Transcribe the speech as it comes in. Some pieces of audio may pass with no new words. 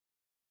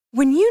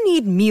When you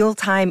need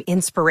mealtime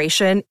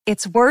inspiration,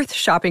 it's worth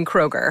shopping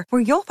Kroger,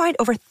 where you'll find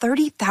over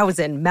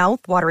 30,000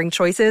 mouth-watering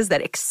choices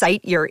that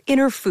excite your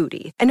inner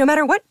foodie. And no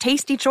matter what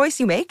tasty choice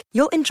you make,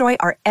 you'll enjoy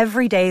our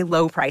everyday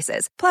low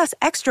prices, plus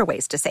extra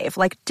ways to save,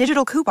 like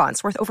digital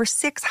coupons worth over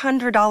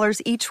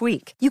 $600 each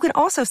week. You can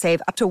also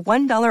save up to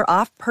 $1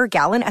 off per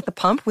gallon at the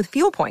pump with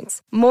fuel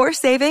points. More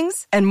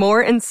savings and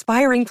more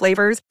inspiring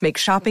flavors make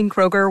shopping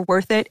Kroger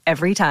worth it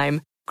every time.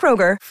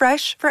 Kroger,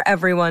 fresh for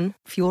everyone.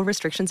 Fuel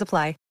restrictions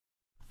apply.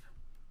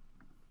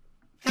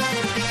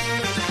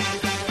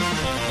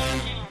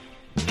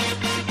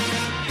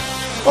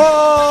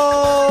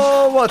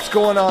 Oh, what's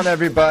going on,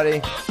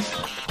 everybody?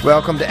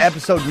 Welcome to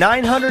episode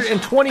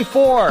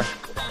 924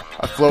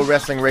 of Flow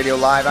Wrestling Radio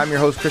Live. I'm your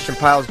host, Christian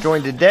Piles,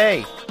 joined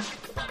today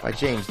by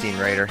James Dean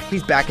Rader.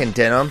 He's back in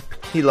denim.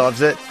 He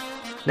loves it.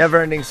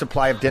 Never-ending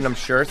supply of denim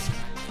shirts.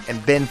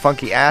 And Ben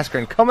Funky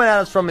Askren coming at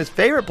us from his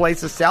favorite place,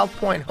 the South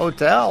Point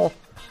Hotel.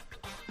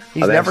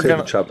 He's never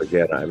going to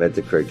Tropicana. I meant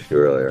to correct you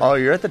earlier. Oh,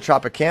 you're at the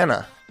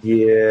Tropicana.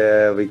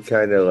 Yeah, we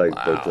kind of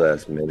booked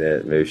last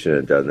minute. Maybe we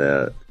shouldn't have done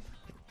that.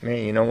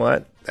 Man, you know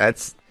what?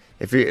 That's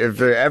if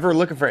you're ever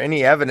looking for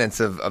any evidence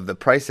of the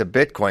price of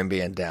Bitcoin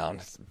being down,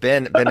 it's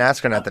Ben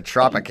Askren at the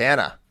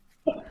Tropicana.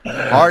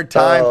 Hard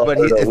times, but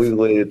we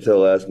waited till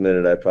last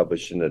minute. I probably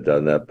shouldn't have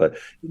done that, but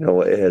you know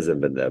what? It hasn't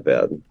been that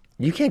bad.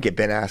 You can't get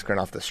Ben Askren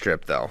off the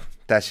strip, though.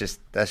 That's just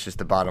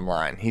the bottom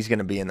line. He's going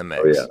to be in the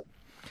mix. Oh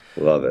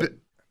yeah, love it.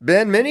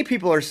 Ben, many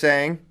people are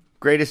saying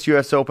greatest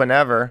U.S. Open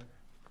ever.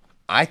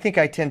 I think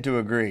I tend to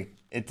agree.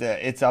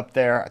 It's up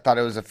there. I thought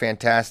it was a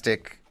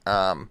fantastic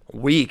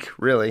week,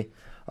 really,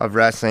 of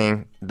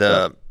wrestling.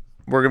 We're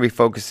going to be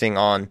focusing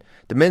on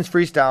the men's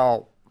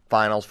freestyle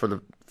finals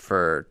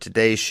for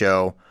today's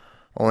show.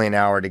 Only an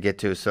hour to get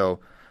to, so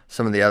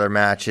some of the other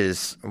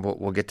matches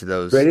we'll get to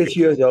those. Greatest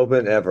U.S.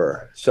 Open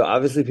ever. So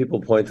obviously,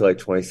 people point to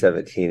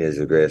 2017 as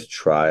the greatest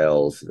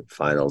trials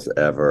finals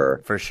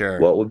ever. For sure.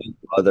 What would be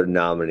other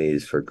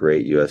nominees for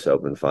great U.S.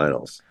 Open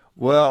finals?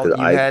 Well,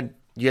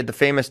 you had the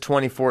famous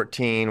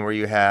 2014 where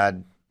you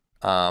had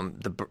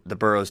the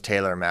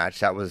Burroughs-Taylor match.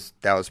 That was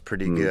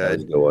pretty good. That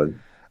was a good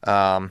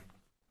one.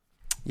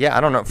 Yeah,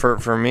 I don't know.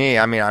 For me,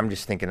 I mean, I'm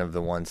just thinking of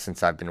the ones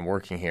since I've been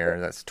working here.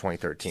 That's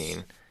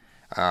 2013.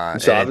 So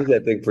obviously, I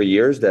think for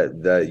years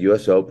that the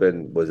U.S.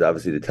 Open was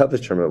obviously the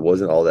toughest tournament. It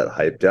wasn't all that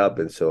hyped up,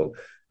 and so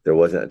there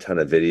wasn't a ton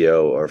of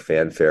video or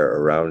fanfare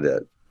around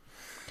it.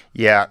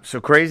 Yeah,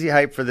 so crazy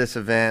hype for this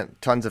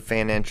event, tons of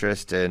fan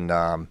interest, and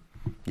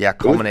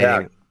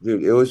culminating.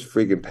 Dude, it was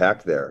freaking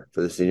packed there for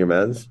the senior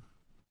men's.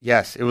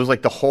 Yes, it was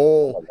like the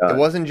whole. It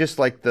wasn't just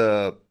like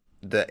the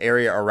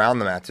area around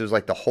the mats. It was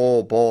like the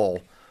whole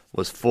bowl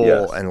was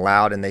full and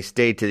loud, and they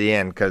stayed to the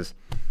end because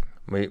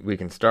we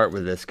can start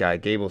with this guy.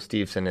 Gable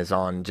Steveson is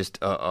on just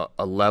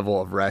a level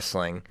of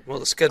wrestling. Well,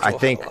 the schedule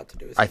had a lot to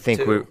do with it,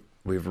 too.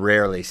 We've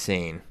rarely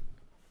seen.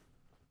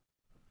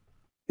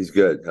 He's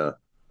good, huh?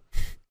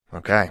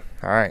 Okay,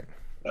 all right.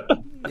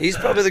 He's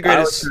probably the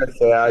greatest. That was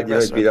kind of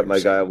sad. He beat up my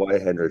guy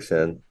Wyatt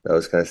Hendrickson. That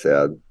was kind of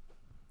sad.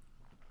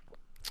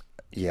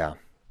 Yeah.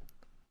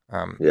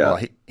 Yeah. Well,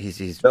 he's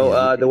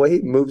the way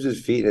he moves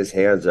his feet and his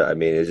hands, I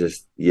mean, it's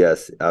just,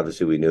 yes,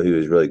 obviously we knew he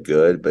was really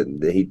good, but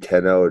he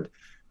 10-0'd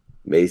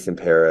Mason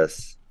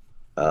Paris.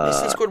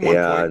 Mason scored 1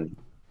 point.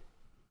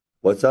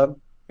 What's up?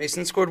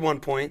 Mason scored 1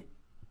 point.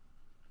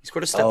 He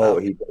scored a step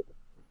out.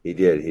 He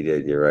did.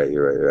 You're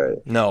right.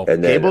 No,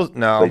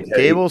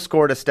 Gable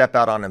scored a step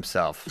out on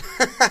himself.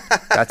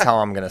 That's how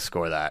I'm going to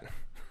score that.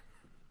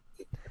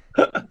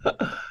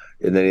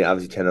 And then he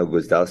obviously 10-0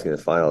 Gwiazdowski in the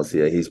finals.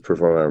 Yeah, he's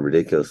performing on a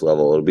ridiculous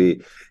level. It'll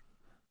be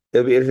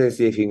interesting to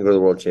see if he can go to the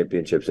World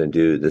Championships and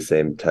do the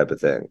same type of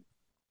thing.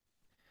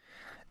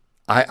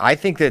 I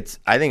think it's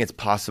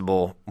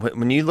possible.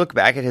 When you look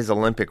back at his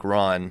Olympic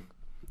run,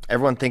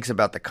 everyone thinks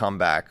about the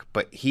comeback,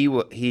 but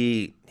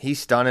he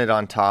stunned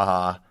on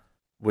Taha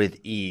with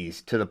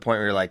ease to the point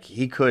where you're like,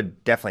 he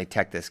could definitely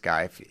tech this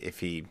guy if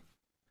he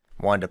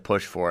wanted to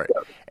push for it.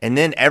 And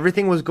then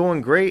everything was going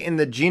great in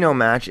the Gino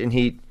match, and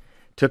he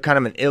took kind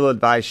of an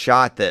ill-advised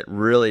shot that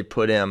really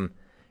put him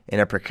in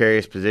a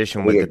precarious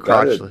position with the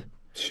crotch.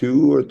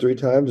 2 or 3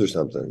 times or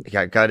something. He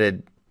got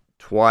gutted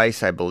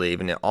twice, I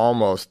believe, and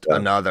almost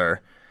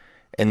another.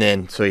 And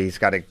then, so he's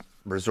got to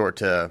resort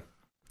to...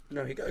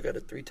 No, he got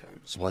gutted 3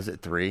 times. Was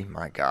it 3?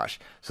 My gosh.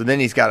 So then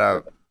he's got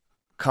to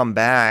come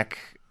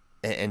back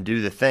and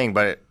do the thing.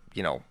 But,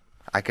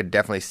 I could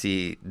definitely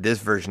see this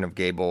version of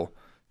Gable,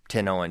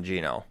 10-0 and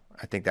Gino.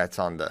 I think that's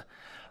on the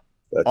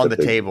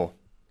table.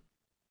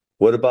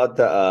 What about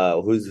the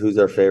who's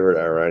our favorite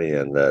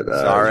Iranian that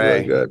is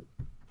really good?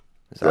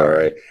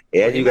 Zare.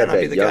 And you got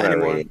that young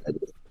Iranian.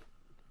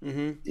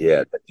 Mm-hmm.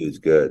 Yeah, that dude's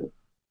good.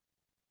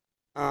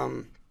 I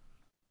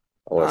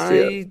want to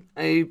see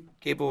it.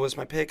 Gable was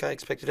my pick. I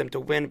expected him to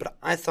win, but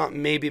I thought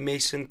maybe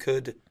Mason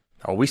could.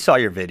 Oh, we saw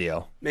your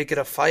video. Make it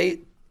a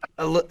fight,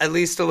 at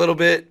least a little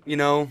bit.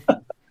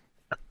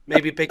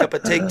 Maybe pick up a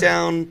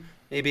takedown.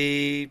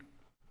 Maybe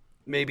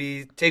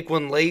take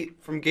one late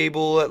from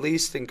Gable at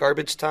least in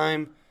garbage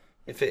time.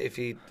 If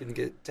he didn't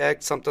get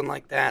tagged, something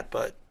like that.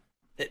 But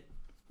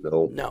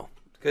Nope. No,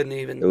 couldn't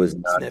It even was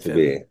not sniff to him.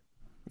 be.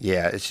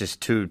 Yeah, it's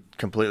just two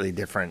completely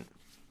different.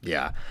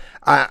 Yeah.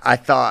 I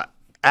thought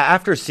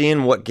after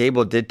seeing what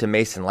Gable did to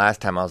Mason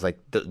last time, I was like,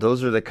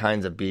 those are the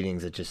kinds of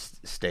beatings that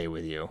just stay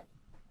with you.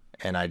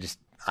 And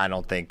I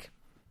don't think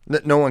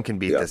no one can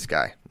beat this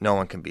guy. No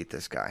one can beat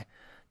this guy.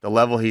 The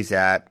level he's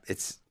at,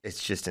 it's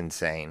just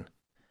insane.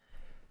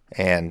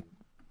 And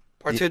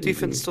Part 2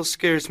 defense still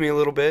scares me a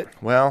little bit.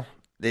 well,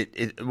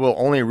 it will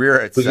only rear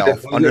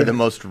itself under the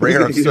most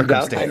rare of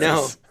circumstances. I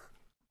know.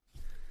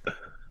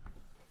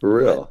 For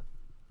real.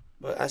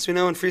 But as we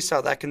know in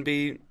freestyle, that can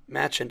be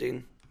match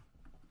ending.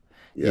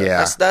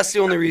 Yeah. That's the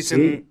only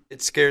reason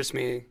it scares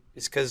me,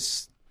 is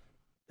because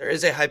there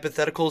is a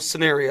hypothetical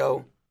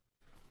scenario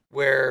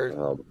where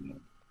a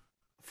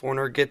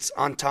foreigner gets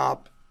on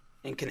top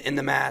and can end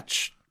the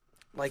match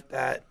like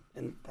that.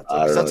 And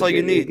that's all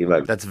you need.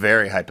 That's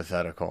very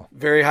hypothetical.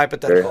 Very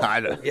hypothetical.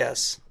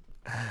 Yes.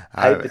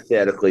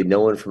 Hypothetically,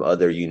 no one from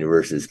other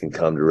universes can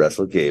come to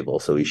wrestle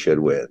Gable, so he should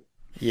win.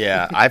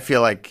 Yeah, I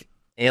feel like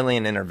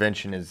alien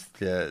intervention is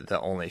the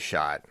only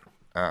shot.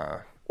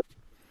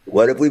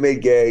 What if we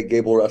made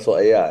Gable wrestle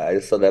AI? I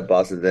just saw that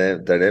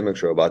Boston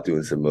Dynamics robot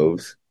doing some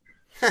moves.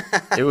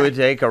 It would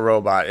take a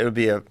robot. It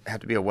would have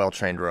to be a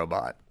well-trained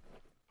robot.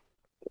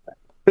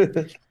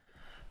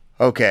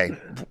 Okay.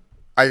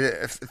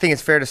 I think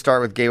it's fair to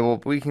start with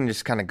Gable. We can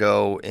just kind of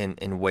go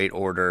in weight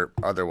order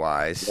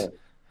otherwise. Yeah.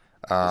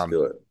 Let's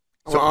do it.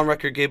 So on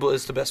record, Gable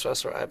is the best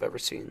wrestler I've ever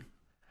seen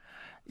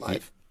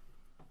live.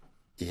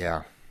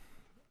 Yeah.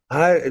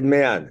 That's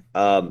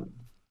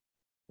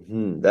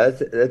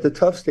a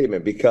tough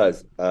statement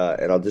because,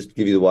 and I'll just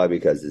give you the why,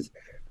 because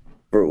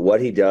for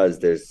what he does,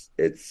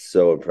 it's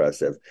so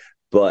impressive,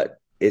 but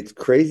it's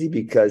crazy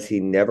because he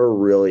never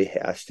really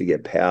has to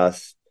get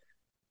past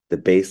the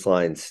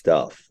baseline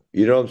stuff.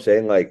 You know what I'm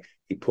saying? Like,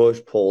 he push,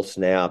 pull,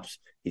 snaps,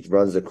 he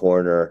runs the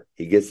corner,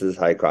 he gets his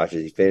high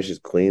crotches, he finishes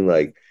clean.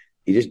 Like,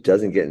 he just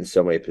doesn't get in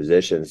so many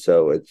positions.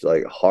 So it's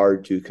like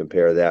hard to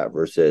compare that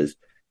versus,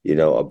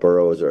 a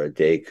Burroughs or a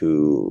Dake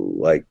who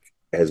like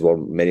has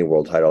won many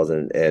world titles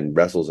and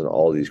wrestles in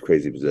all these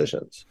crazy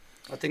positions.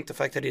 I think the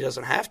fact that he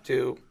doesn't have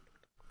to,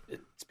 it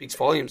speaks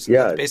volumes.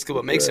 Yeah, that's basically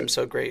what makes him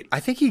so great. I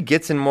think he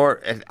gets in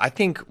more. I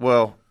think.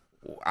 Well,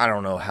 I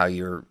don't know how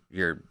you're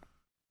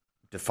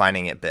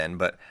defining it, Ben,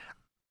 but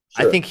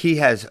sure. I think he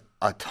has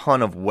a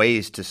ton of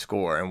ways to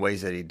score and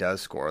ways that he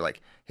does score.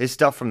 Like his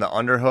stuff from the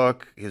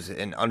underhook, his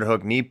an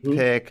underhook knee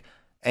pick,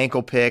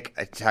 ankle pick,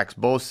 attacks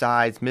both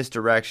sides,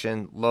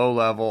 misdirection, low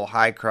level,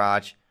 high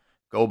crotch,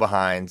 go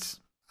behinds.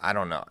 I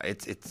don't know.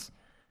 It's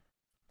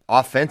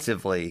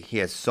offensively, he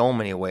has so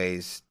many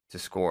ways to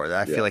score that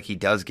I feel like he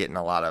does get in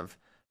a lot of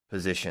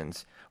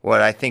positions.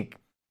 What I think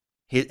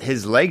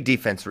his leg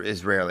defense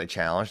is rarely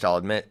challenged. I'll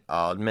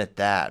admit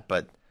that,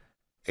 but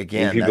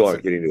again, people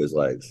aren't getting to his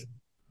legs.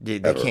 They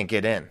can't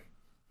get in.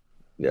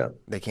 Yeah,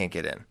 they can't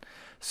get in.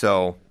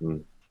 So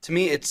to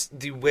me, it's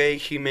the way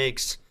he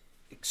makes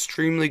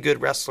extremely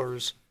good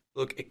wrestlers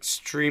look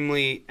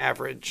extremely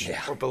average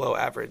or below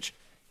average.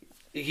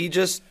 He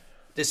just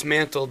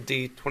dismantled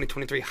the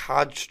 2023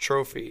 Hodge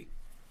Trophy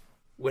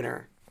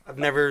winner. I've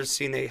never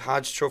seen a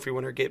Hodge Trophy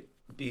winner get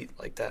beat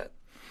like that.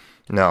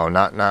 No,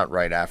 not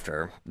right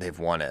after they've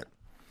won it.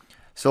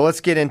 So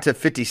let's get into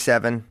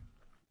 57.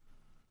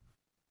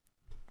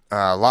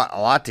 A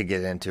lot to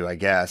get into, I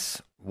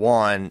guess.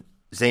 One,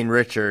 Zane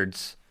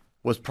Richards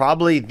was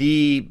probably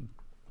the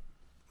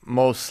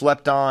most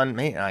slept on.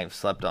 Maybe not even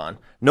slept on.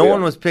 No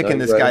one was picking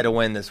this guy to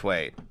win this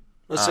weight.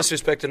 Let's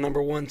disrespect the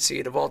number one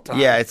seed of all time.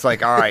 Yeah, it's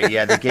like, all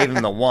right, they gave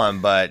him the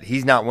one, but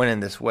he's not winning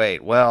this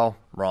weight. Well,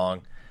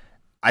 wrong.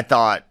 I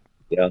thought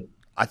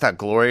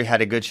Glory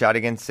had a good shot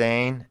against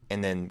Zane,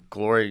 and then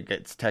Glory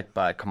gets teched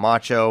by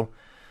Camacho.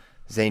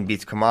 Zane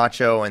beats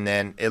Camacho, and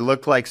then it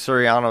looked like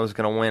Suriano was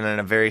going to win in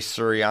a very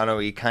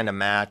Suriano-y kind of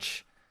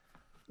match.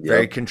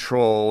 Very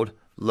controlled,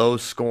 low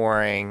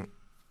scoring,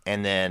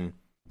 and then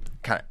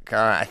kind of,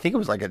 I think it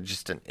was like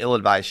just an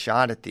ill-advised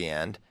shot at the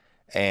end.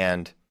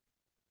 And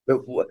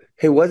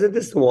hey, wasn't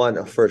this the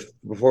one first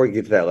before we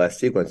get to that last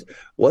sequence?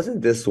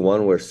 Wasn't this the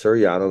one where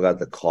Suriano got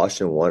the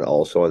caution one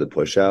also on the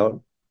push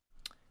out?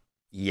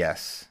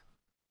 Yes.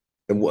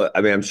 And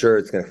I'm sure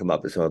it's going to come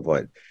up at some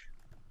point.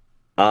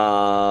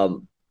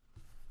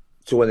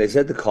 So when they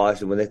said the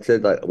caution, when they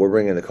said like we're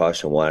bringing the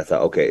caution one, I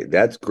thought, okay,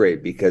 that's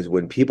great, because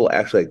when people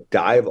actually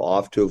dive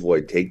off to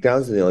avoid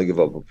takedowns and they only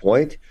give up a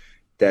point,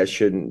 that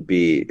shouldn't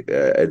be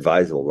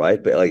advisable,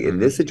 right? But like in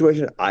this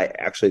situation, I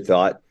actually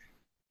thought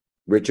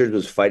Richards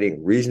was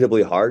fighting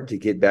reasonably hard to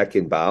get back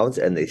in bounds,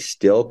 and they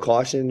still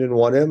cautioned and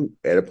won him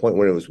at a point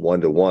when it was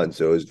 1-1.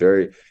 So it was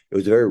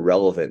a very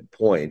relevant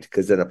point,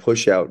 because then a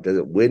push out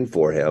doesn't win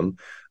for him.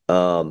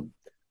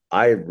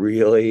 I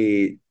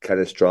really kind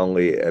of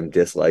strongly am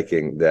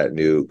disliking that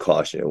new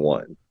caution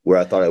one, where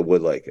I thought I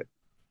would like it.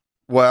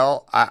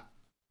 Well,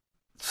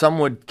 some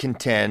would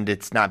contend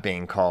it's not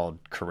being called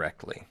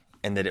correctly,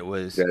 and that it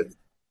was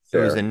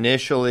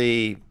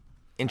initially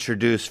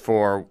introduced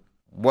for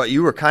what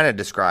you were kind of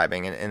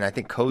describing, and I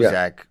think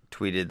Kozak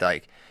tweeted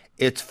like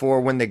It's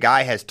for when the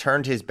guy has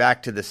turned his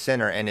back to the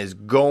center and is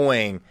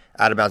going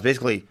out of bounds.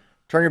 Basically,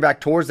 turn your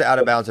back towards the out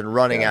of bounds and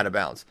running out of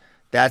bounds.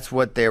 That's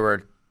what they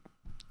were,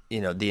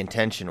 the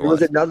intention was.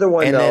 There was another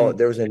one, and though. Then,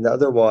 there was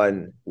another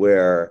one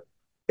where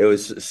it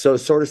was so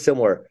sort of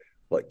similar.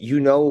 Like, I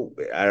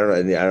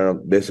don't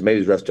know.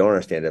 Maybe the refs don't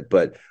understand it,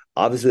 but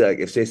obviously, like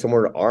if say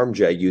someone were to arm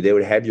jag you, they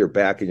would have your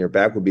back, and your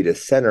back would be to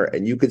center,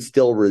 and you could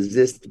still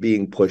resist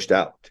being pushed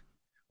out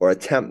or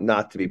attempt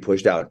not to be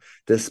pushed out,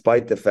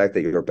 despite the fact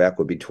that your back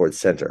would be towards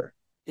center.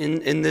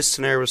 In this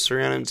scenario with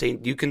Soriano and Zane,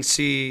 you can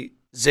see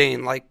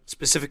Zane like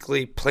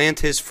specifically plant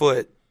his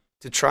foot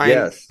to try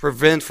and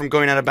prevent from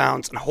going out of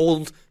bounds and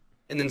hold,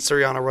 and then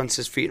Soriano runs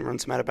his feet and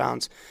runs him out of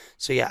bounds.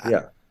 So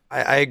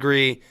I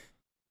agree.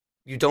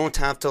 You don't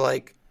have to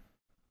like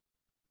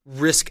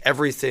risk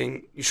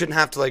everything. You shouldn't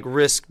have to like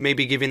risk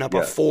maybe giving up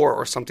a 4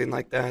 or something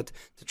like that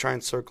to try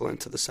and circle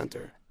into the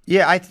center.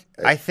 Yeah,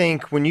 I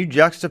think when you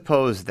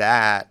juxtapose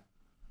that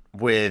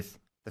with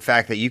the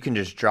fact that you can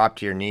just drop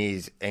to your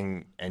knees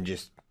and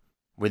just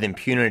with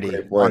impunity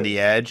on the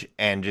edge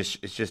and it's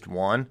just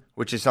one,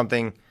 which is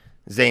something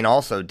Zane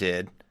also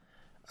did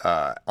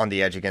on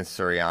the edge against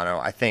Soriano.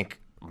 I think,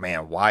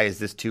 man, why is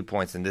this 2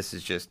 points and this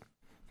is just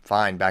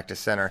fine back to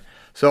center?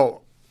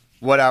 So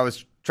what I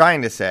was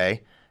trying to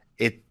say,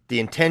 the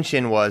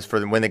intention was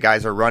for when the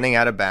guys are running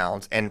out of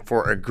bounds and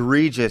for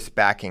egregious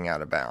backing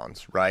out of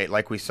bounds, right?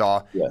 Like we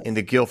saw in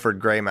the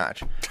Guilford-Gray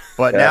match.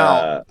 But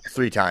now,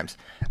 3 times.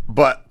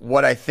 But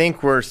what I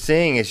think we're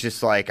seeing is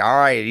just like, all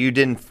right, you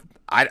didn't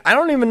 – I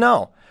don't even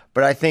know.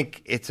 But I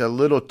think it's a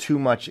little too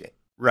much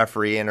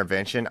referee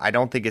intervention. I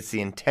don't think it's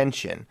the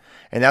intention.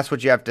 And that's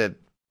what you have to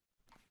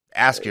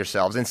ask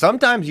yourselves. And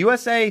sometimes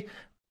USA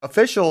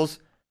officials,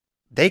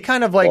 they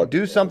kind of like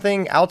do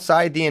something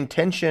outside the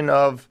intention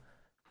of –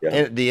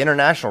 the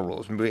international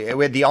rules. We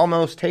had the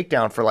almost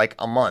takedown for like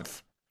a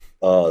month.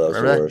 Oh, that was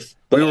the worst.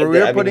 We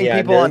were putting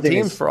people on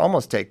teams for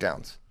almost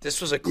takedowns. This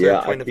was a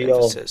clear point of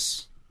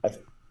emphasis.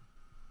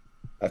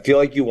 I feel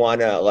like you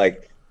want to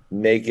like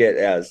make it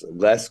as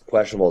less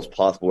questionable as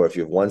possible. If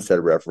you have one set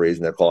of referees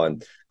and they're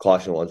calling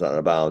caution ones out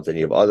of bounds, and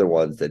you have other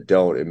ones that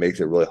don't, it makes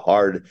it really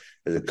hard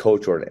as a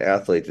coach or an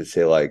athlete to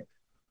say like,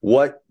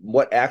 what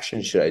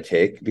action should I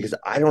take? Because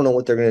I don't know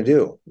what they're going to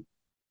do.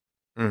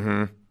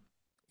 Mm-hmm.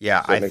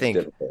 Yeah, so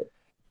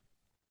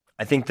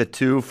I think the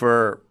 2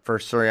 for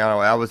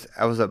Soriano,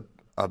 that was a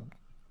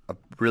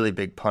really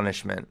big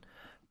punishment.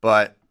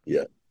 But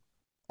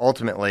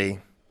ultimately,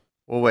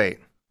 well, wait.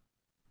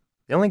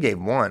 They only gave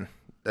 1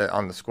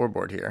 on the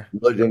scoreboard here.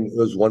 It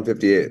was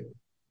 158.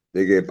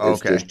 They gave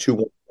there's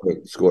 2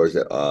 point scores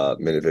at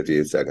minute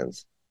 58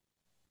 seconds.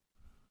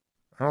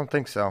 I don't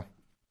think so.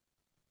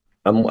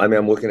 I'm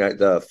looking at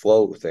the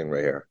flow thing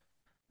right here.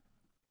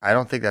 I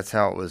don't think that's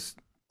how it was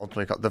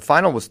ultimately called. The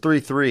final was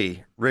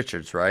 3-3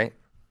 Richards, right?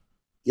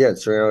 Yeah,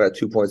 Soriano got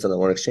 2 points on that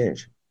one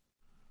exchange.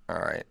 All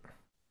right.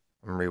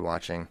 I'm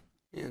rewatching.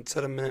 Yeah, it's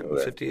at a minute and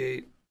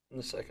 58 in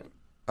the second.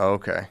 Oh,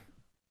 okay.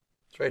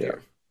 It's right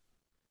here.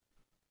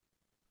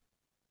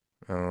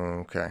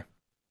 Okay.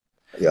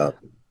 Yeah.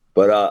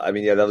 But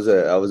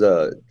that was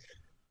a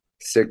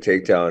sick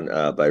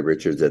takedown by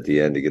Richards at the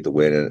end to get the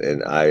win,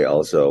 and I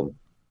also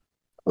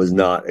was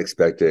not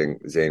expecting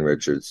Zane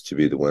Richards to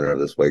be the winner of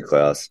this weight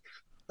class.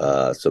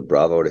 So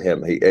bravo to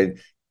him.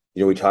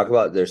 We talk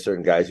about there's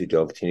certain guys who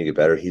don't continue to get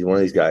better. He's one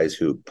of these guys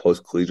who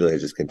post-collegiately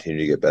has just continued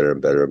to get better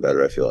and better and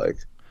better, I feel like.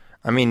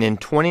 I mean, in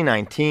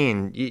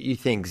 2019, you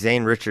think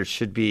Zane Richards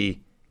should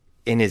be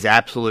in his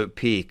absolute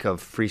peak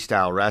of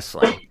freestyle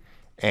wrestling.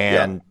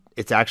 And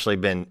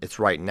it's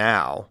right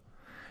now.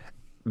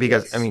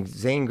 Because,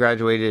 Zane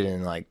graduated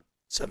in like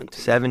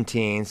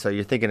 17. So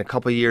you're thinking a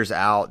couple of years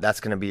out, that's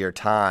going to be your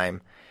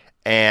time.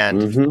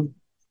 And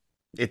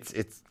it's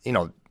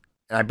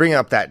and I bring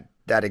up that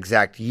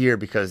exact year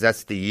because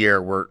that's the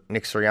year where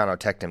Nick Soriano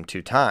teched him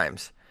 2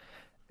 times.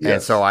 Yes.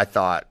 And so I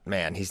thought,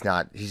 man, he's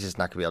just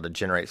not going to be able to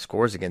generate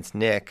scores against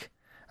Nick.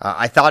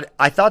 I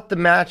thought the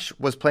match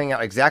was playing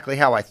out exactly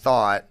how I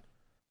thought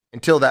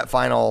until that the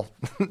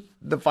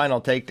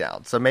final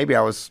takedown. So maybe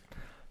I was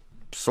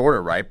sort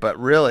of right, but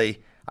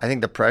really I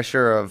think the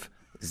pressure of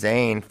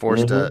Zane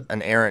forced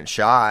an errant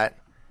shot,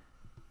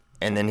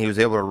 and then he was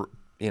able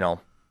to,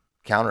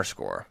 counter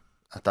score.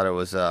 I thought it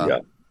was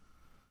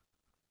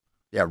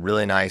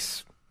really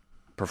nice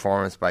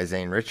performance by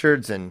Zane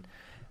Richards, and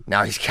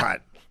now he's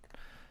got.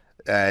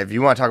 If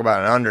you want to talk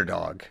about an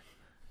underdog,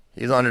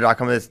 he's an underdog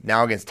coming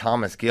now against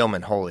Thomas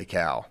Gilman. Holy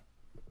cow!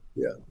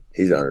 Yeah,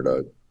 he's an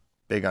underdog.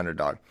 Big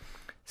underdog.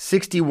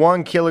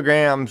 61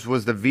 kilograms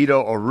was the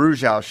Vito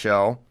Arujau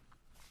show.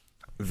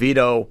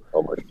 Vito.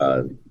 Oh my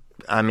God!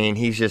 I mean,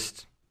 he's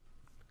just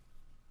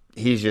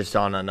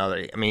on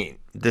another. I mean,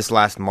 this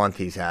last month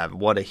he's had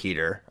what a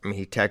heater. I mean,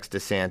 he teched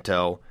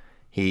DeSanto.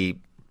 He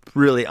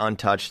really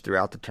untouched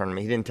throughout the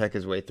tournament. He didn't tech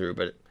his way through,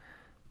 but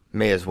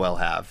may as well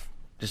have.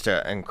 Just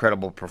an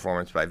incredible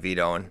performance by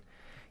Vito, and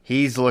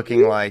he's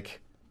looking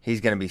like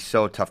he's going to be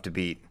so tough to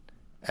beat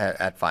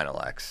at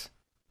Final X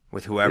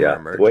with whoever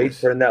emerges. The way he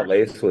turned that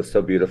lace was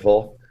so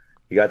beautiful.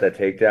 he got that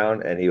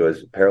takedown, and he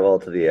was parallel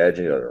to the edge,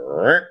 and he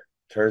goes,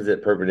 turns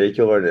it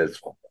perpendicular, and it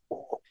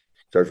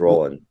starts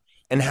rolling.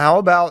 And how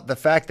about the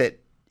fact that,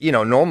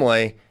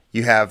 normally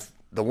you have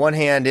the one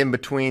hand in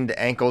between the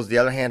ankles, the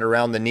other hand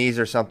around the knees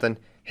or something.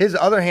 His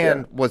other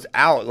hand was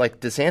out,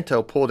 like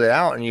DeSanto pulled it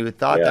out, and you would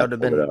thought that would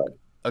have been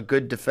a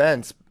good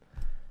defense.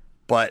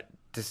 But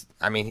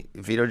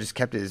Vito just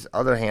kept his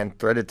other hand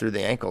threaded through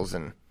the ankles,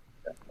 and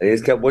he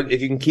just kept.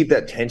 If you can keep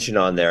that tension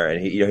on there, and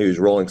he was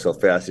rolling so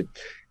fast.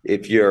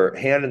 If your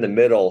hand in the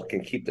middle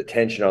can keep the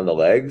tension on the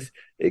legs,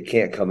 it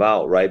can't come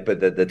out, right?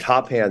 But the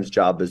top hand's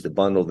job is to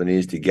bundle the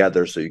knees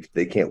together so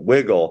they can't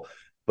wiggle.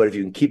 But if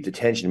you can keep the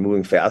tension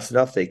moving fast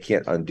enough, they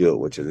can't undo it,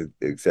 which is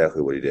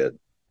exactly what he did.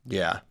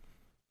 Yeah.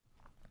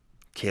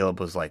 Caleb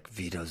was like,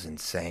 Vito's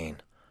insane.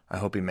 I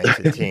hope he makes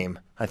the team.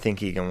 I think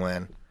he can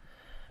win.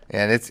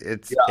 And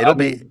it'll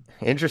be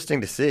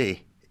interesting to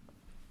see.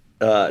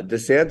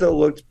 DeSanto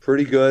looked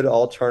pretty good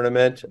all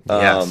tournament.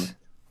 Yes.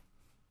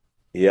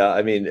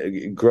 Yeah,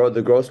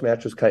 the Gross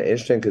match was kind of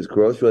interesting because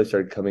Gross really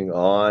started coming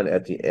on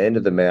at the end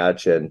of the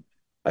match, and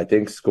I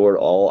think scored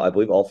I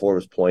believe all 4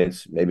 of his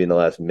points maybe in the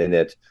last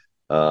minute.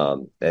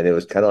 And it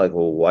was kind of like,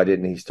 well, why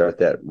didn't he start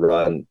that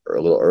run a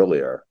little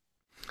earlier?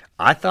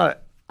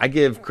 I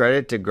give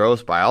credit to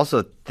Gross, but I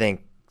also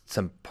think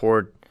some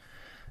poor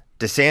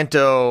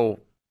DeSanto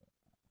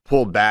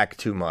pulled back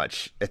too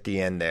much at the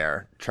end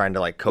there, trying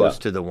to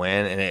coast to the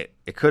win, and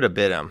it could have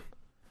bit him.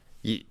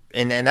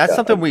 And that's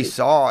something we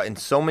saw in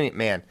so many,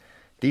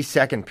 these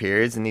second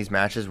periods in these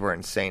matches were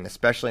insane,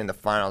 especially in the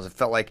finals. It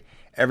felt like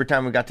every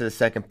time we got to the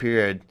second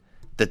period,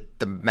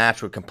 the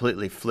match would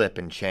completely flip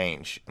and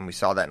change. And we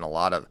saw that in a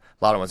lot of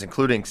ones,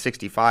 including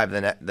 65,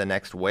 the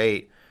next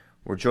weight,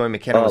 where Joey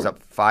McKenna was up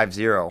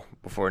 5-0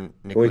 before Nick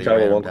Lee. Can we talk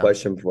about one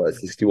question before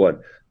 61?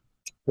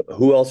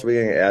 Who else are we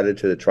getting added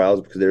to the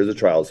trials? Because there's the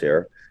trials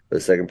here. The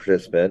second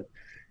participant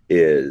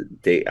is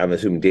I'm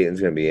assuming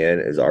Dayton's going to be in.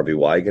 Is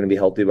RBY going to be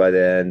healthy by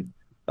then?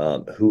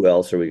 Who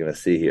else are we going to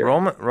see here?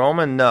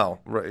 Roman, no.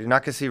 You're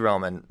not going to see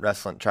Roman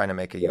wrestling, trying to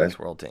make a U.S.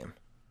 World Team.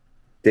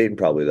 Dayton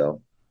probably,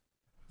 though.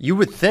 You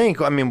would think.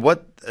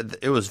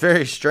 It was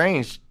very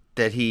strange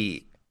that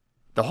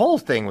the whole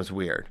thing was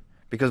weird.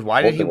 Because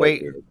why did he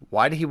wait?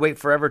 Why did he wait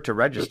forever to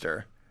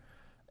register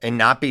and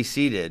not be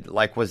seated?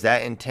 Was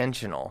that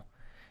intentional?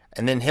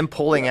 And then him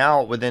pulling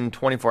out within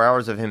 24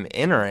 hours of him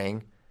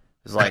entering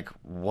is like,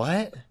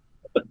 what?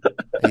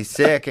 He's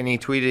sick, and he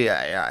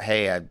tweeted,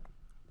 hey,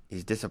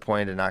 he's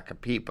disappointed to not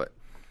compete. But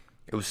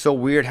it was so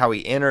weird how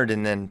he entered,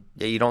 and then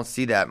you don't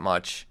see that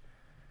much.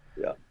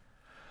 Yeah.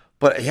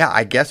 But,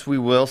 I guess we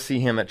will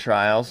see him at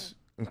trials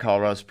in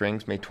Colorado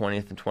Springs, May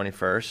 20th and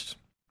 21st.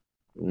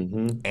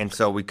 Mm-hmm. And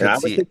so we could I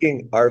was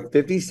thinking, are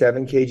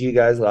 57 kg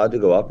guys allowed to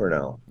go up or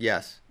no?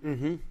 Yes.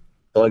 Mm-hmm.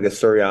 So like a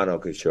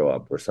Soriano could show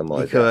up or something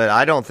like that. He could.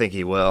 I don't think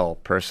he will,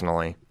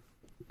 personally.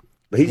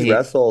 But he's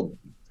wrestled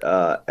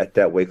at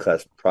that weight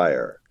class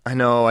prior. I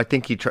know. I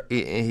think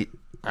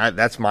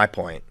that's my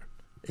point.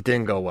 It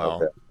didn't go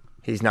well. Okay.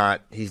 He's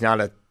not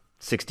a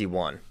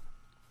 61.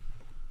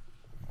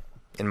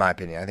 In my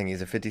opinion, I think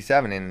he's a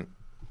 57, and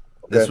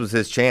this was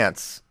his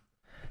chance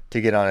to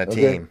get on a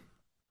team.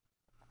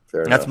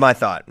 That's my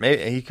thought.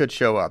 Maybe he could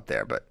show up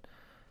there, but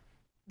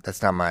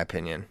that's not my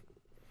opinion.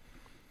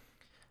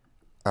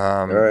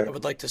 All right. I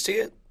would like to see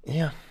it.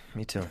 Yeah,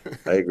 me too.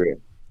 I agree.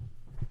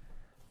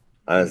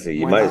 Honestly,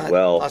 you might as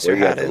well. What do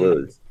you have to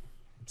lose?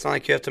 It's not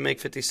like you have to make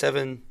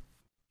 57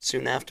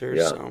 soon after.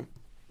 Yeah. So.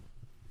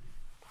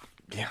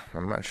 Yeah,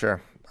 I'm not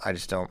sure. I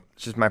just don't.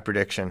 It's just my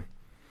prediction.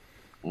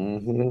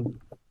 Mm-hmm.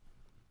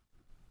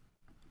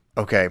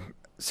 Okay,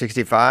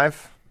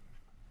 65?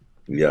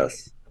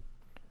 Yes.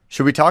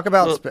 Should we talk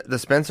about the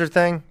Spencer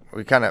thing? I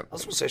was going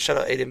to say, shout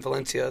out Aiden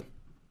Valencia.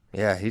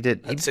 Yeah, he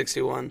did. At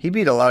 61. He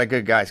beat a lot of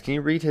good guys. Can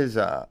you read his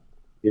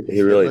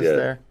he really did.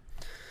 There?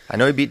 I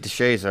know he beat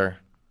DeShazer.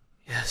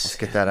 Yes. Let's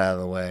get that out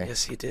of the way.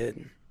 Yes, he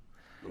did.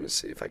 Let me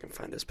see if I can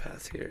find his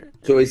path here.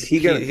 So is he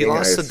going to... He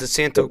lost to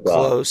DeSanto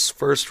close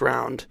first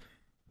round.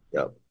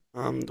 Yep.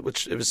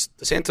 Which it was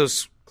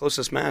DeSanto's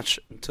closest match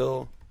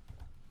until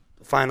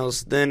the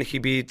finals. Then he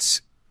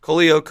beats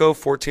Kolioko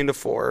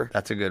 14-4.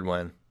 That's a good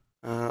win.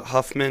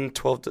 Huffman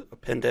 12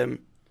 pinned him.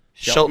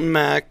 Shelton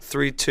Mack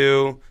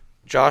 3-2.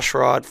 Josh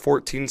Rod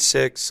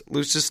 14-6.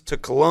 Loses to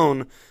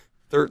Cologne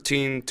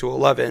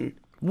 13-11.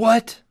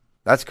 What?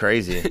 That's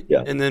crazy.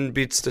 Yeah. And then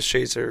beats the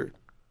Shazer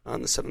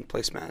on the 7th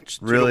place match.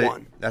 Really?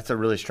 2-1. That's a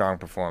really strong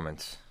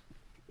performance.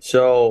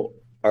 So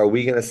are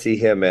we going to see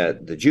him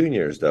at the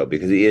juniors, though?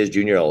 Because he is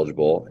junior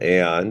eligible.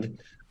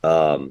 And,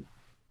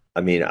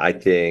 I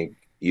think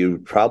you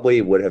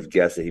probably would have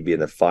guessed that he'd be in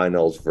the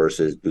finals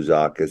versus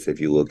Bouzakis if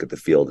you look at the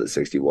field at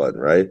 61,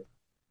 right?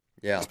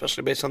 Yeah.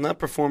 Especially based on that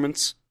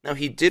performance. Now,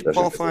 he did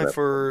qualify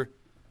for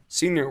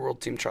senior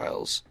world team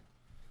trials.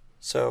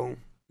 So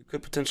you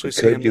could potentially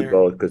see him there. Could do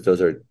both because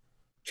those are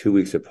 2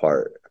 weeks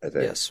apart, I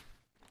think. Yes.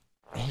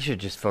 He should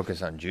just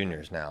focus on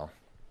juniors now.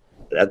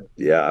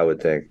 I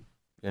would think.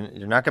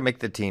 You're not going to make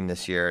the team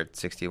this year at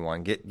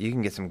 61. You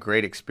can get some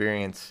great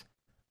experience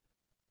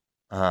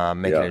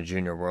making a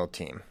junior world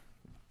team.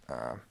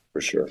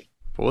 For sure.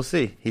 But we'll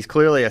see. He's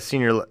clearly a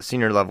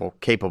senior level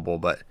capable,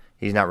 but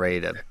he's not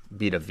ready to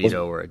beat a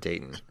Vito or a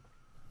Dayton.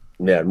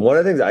 Man, one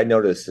of the things I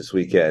noticed this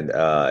weekend,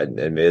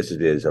 and this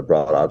is a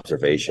broad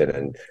observation,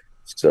 and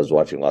so I was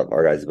watching a lot of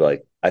our guys be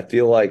like, I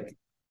feel like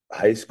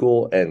high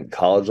school and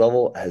college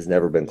level has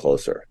never been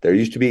closer. There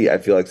used to be, I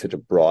feel like, such a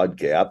broad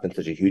gap and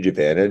such a huge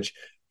advantage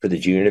for the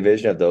junior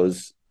division of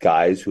those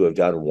guys who have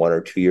done 1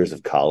 or 2 years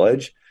of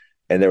college.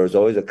 And there was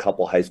always a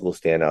couple high school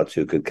standouts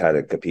who could kind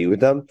of compete with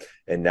them.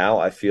 And now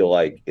I feel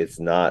like it's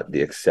not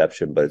the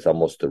exception, but it's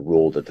almost the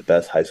rule that the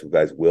best high school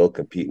guys will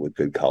compete with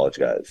good college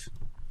guys.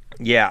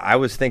 Yeah, I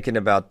was thinking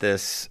about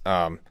this.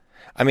 I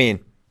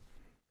mean,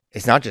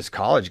 it's not just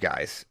college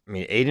guys. I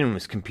mean, Aiden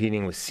was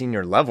competing with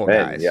senior level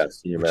guys,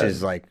 which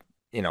is like,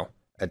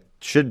 it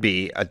should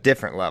be a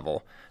different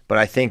level. But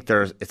I think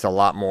it's a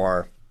lot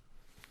more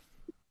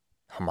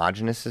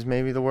homogenous is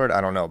maybe the word.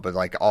 I don't know, but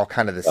like all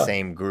kind of the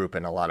same group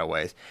in a lot of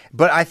ways.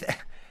 But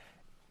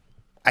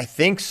I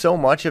think so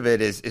much of it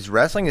is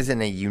wrestling is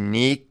in a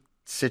unique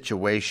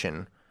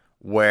situation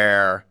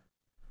where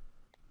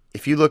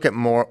if you look at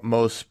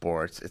most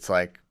sports, it's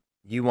like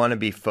you want to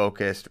be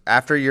focused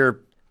after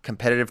your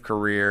competitive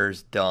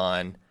career's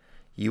done.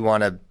 You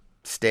want to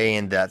stay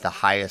in the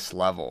highest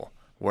level,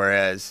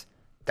 whereas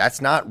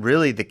that's not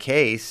really the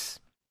case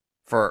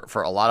for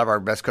a lot of our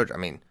best coaches. I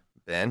mean,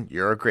 Ben,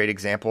 you're a great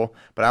example,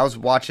 but I was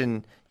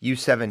watching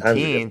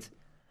U17s.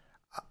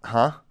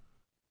 Huh?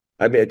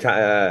 I mean,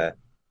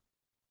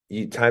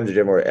 times are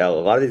different. A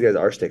lot of these guys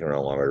are sticking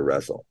around longer to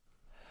wrestle.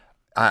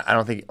 I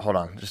don't think. Hold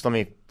on, just let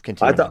me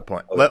continue my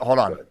point. Okay, hold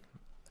on.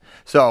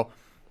 So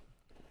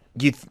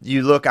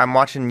you look. I'm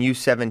watching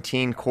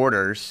U17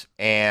 quarters,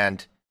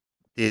 and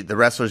the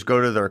wrestlers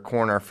go to their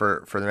corner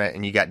for the minute,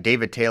 and you got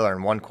David Taylor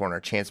in one corner,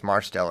 Chance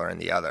Marsteller in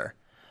the other.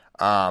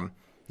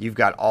 You've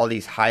got all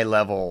these high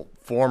level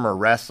former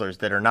wrestlers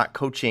that are not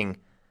coaching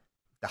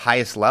the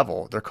highest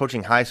level. They're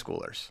coaching high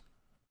schoolers.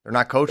 They're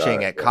not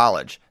coaching at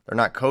college. They're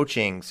not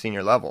coaching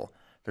senior level.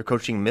 They're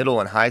coaching middle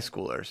and high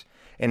schoolers.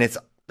 And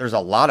there's a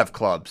lot of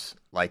clubs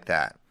like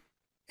that.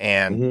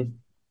 And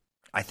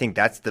I think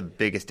that's the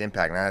biggest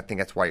impact. And I think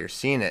that's why you're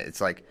seeing it.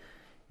 It's like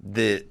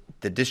the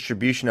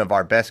distribution of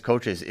our best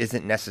coaches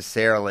isn't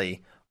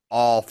necessarily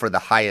all for the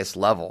highest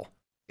level.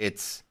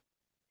 It's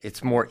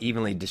more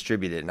evenly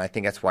distributed. And I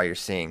think that's why you're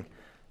seeing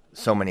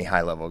so many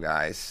high-level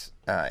guys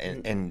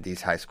in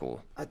these high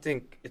school. I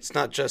think it's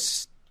not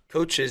just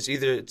coaches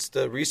either. It's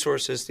the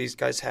resources these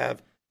guys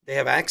have. They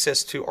have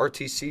access to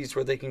RTCs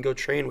where they can go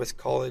train with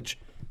college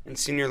and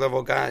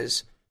senior-level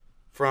guys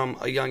from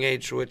a young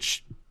age,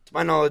 which, to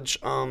my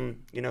knowledge, 10,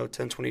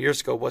 20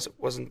 years ago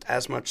wasn't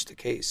as much the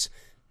case.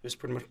 It was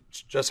pretty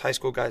much just high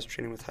school guys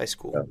training with high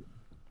school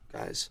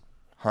guys.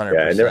 100%.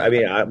 Yeah, and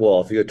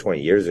if you go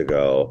 20 years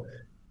ago,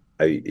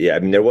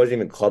 there wasn't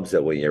even clubs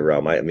that went year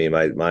round.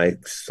 My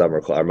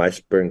summer club, or my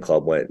spring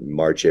club went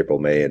March, April,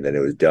 May, and then it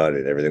was done,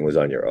 and everything was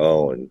on your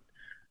own.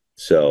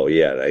 So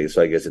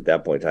I guess at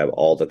that point in time,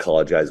 all the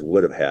college guys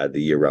would have had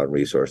the year round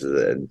resources,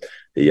 and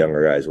the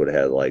younger guys would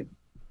have had like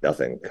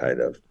nothing, kind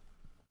of.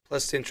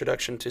 Plus the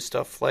introduction to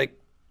stuff like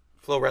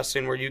Flow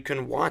Wrestling, where you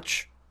can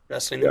watch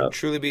wrestling and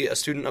truly be a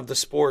student of the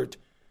sport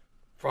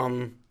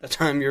from the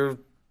time you're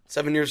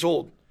 7 years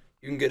old.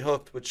 You can get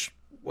hooked, which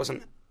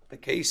wasn't the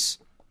case.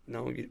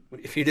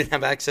 If you didn't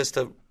have access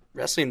to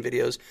wrestling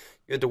videos,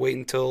 you had to wait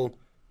until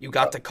you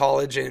got to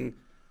college and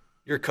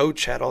your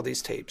coach had all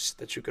these tapes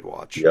that you could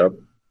watch. Yep.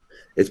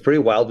 It's pretty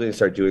wild when you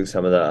start doing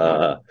some of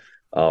the,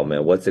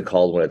 what's it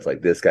called when it's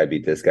like this guy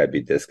beat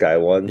this guy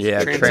ones?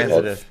 Yeah,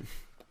 transitive.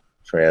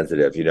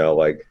 Transitive,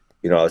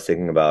 I was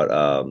thinking about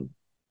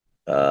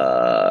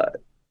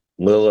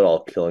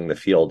Lillardall killing the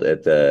field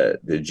at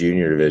the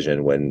junior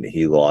division when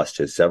he lost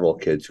to several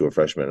kids who were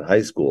freshmen in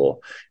high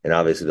school. And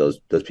obviously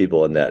those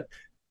people in that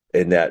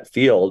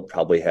field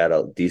probably had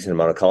a decent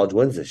amount of college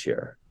wins this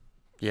year.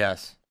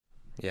 Yes.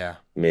 Yeah.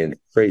 I mean,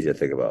 crazy to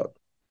think about.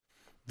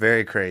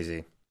 Very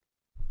crazy.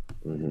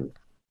 Mm-hmm.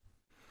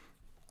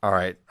 All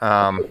right.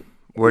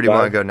 Where do you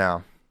want to go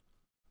now?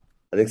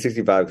 I think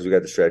 65 because we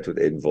got distracted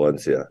with Aiden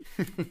Valencia.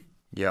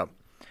 Yep.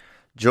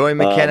 Joey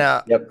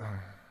McKenna. Yep.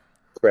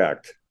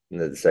 Cracked in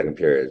the second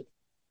period.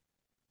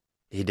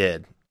 He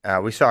did.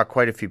 We saw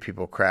quite a few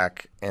people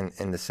crack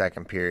in the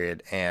second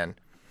period, and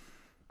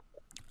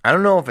I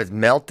don't know if it's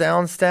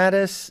meltdown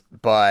status,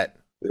 but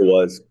it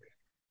was.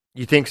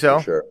 You think so?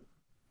 For sure.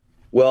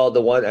 Well,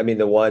 the one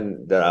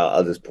that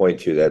I'll just point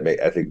to that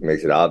I think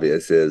makes it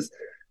obvious is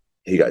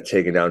he got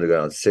taken down to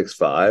go down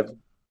 6'5",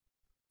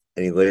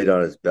 and he laid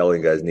on his belly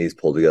and got his knees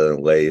pulled together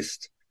and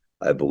laced,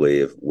 I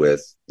believe,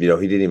 with, he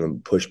didn't even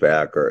push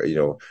back or,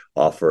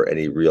 offer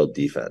any real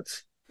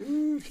defense.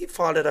 He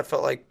fought it, I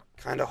felt like,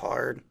 kind of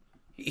hard.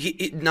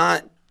 He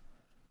not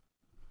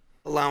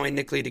allowing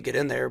Nick Lee to get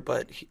in there,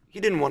 but he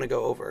didn't want to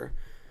go over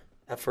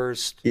at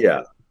first.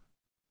 Yeah.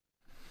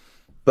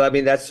 But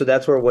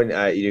that's where when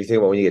you think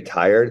about when you get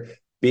tired,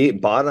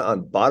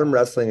 bottom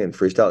wrestling and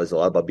freestyle is a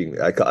lot about being.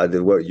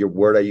 Your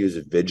word I use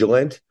is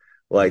vigilant.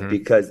 Like,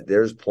 because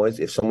there's points,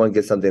 if someone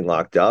gets something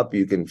locked up,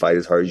 you can fight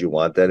as hard as you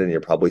want then, and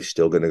you're probably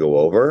still going to go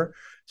over.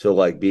 So,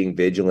 like, being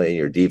vigilant in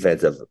your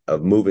defense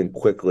of moving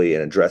quickly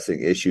and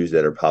addressing issues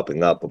that are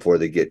popping up before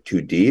they get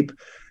too deep.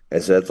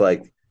 And so that's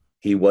like,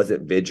 he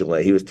wasn't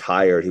vigilant. He was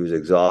tired. He was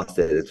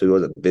exhausted. And so he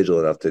wasn't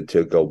vigilant enough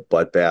to go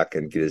butt back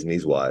and get his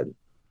knees wide.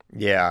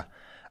 Yeah.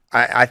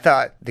 I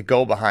thought the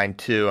go behind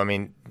too. I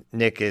mean,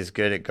 Nick is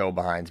good at go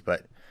behinds,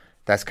 but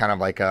that's kind of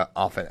like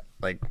often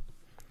like I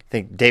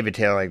think David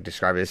Taylor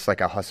described it. It's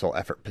like a hustle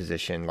effort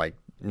position, like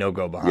no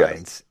go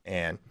behinds,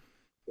 and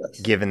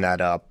giving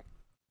that up.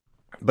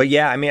 But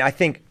yeah, I mean, I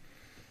think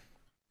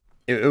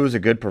it was a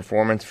good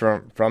performance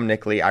from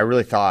Nick Lee. I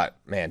really thought,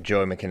 man,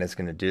 Joey McKenna's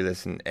going to do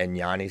this, and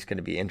Yanni's going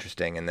to be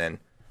interesting, and then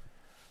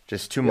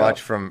just too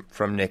much from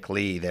Nick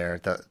Lee there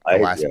the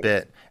last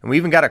bit. And we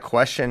even got a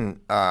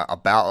question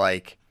about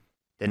like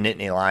the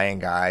Nittany Lion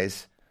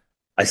guys.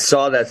 I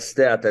saw that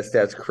stat. That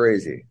stat's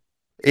crazy.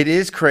 It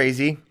is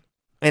crazy.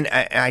 And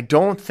I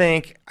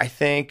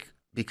think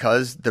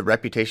because the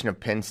reputation of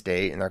Penn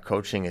State and their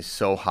coaching is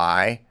so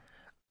high,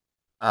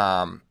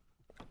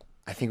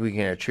 I think we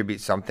can attribute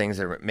some things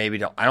that maybe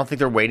don't. I don't think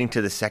they're waiting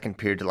to the second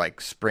period to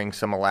like spring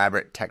some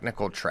elaborate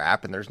technical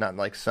trap, and there's not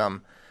like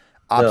some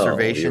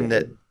observation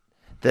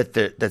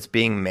that's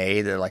being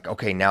made. They're like,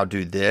 okay, now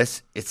do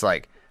this. It's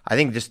like, I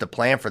think just the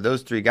plan for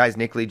those three guys,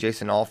 Nick Lee,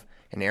 Jason Alf,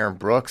 and Aaron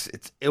Brooks,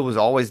 it was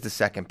always the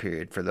second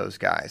period for those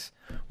guys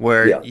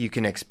where you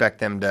can expect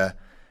them to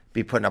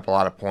be putting up a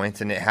lot of points,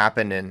 and it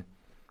happened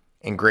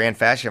in grand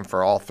fashion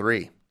for all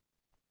three.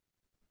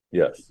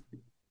 Yes.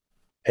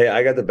 Hey,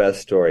 I got the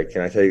best story.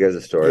 Can I tell you guys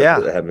a story? Yeah.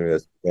 That happened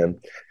this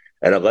weekend?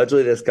 And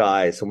allegedly this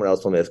guy, someone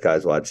else told me this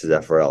guy's watches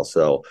FRL,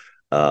 so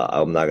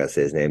I'm not going to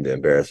say his name to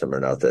embarrass him or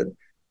nothing.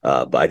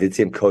 But I did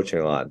see him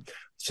coaching on.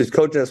 So he's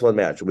coaching this one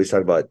match. We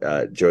talked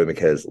about Joey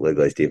McKenna's leg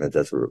lace defense.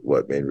 That's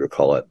what made me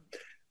recall it.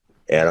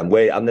 And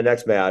I'm the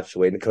next match,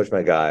 waiting to coach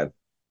my guy.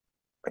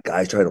 My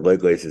guy's trying to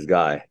leg lace his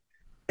guy.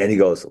 And he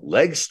goes,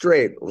 leg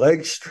straight.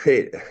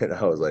 And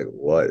I was like,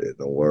 what in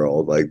the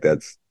world? Like,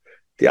 that's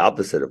the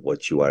opposite of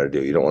what you want to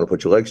do. You don't want to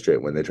put your leg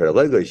straight when they try to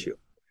leg lace you.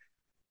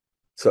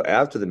 So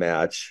after the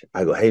match,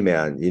 I go, hey,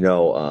 man,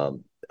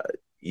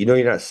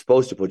 you're not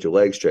supposed to put your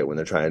leg straight when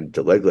they're trying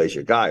to leg lace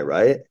your guy,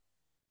 right?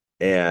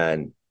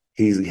 And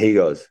he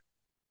goes,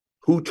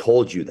 who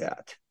told you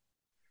that?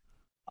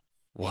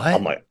 What?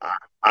 I'm like,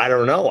 I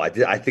don't know. I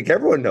think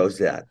everyone knows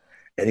that.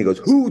 And he goes,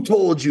 who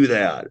told you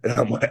that? And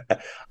I'm like,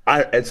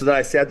 and so then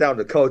I sat down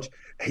to coach.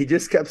 He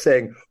just kept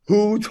saying,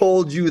 who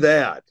told you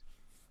that?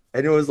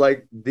 And it was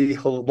like the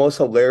most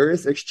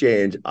hilarious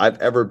exchange I've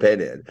ever been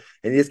in.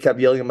 And he just kept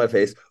yelling in my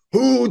face,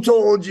 who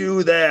told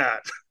you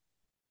that?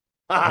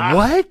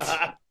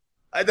 What?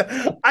 I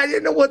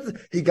didn't know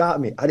he got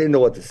me. I didn't know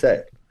what to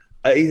say.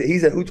 He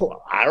said, who told?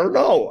 I don't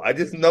know. I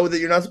just know that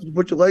you're not supposed to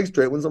put your legs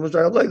straight when someone's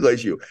trying to leg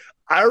lace you.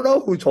 I don't know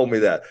who told me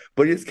that,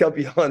 but he just kept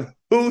yelling,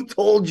 who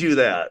told you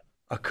that?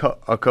 A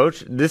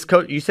coach? This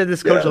coach? You said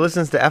this coach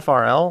listens to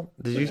FRL?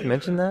 Did you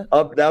mention that?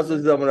 That's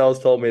what someone else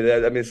told me.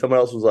 That, I mean, someone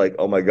else was like,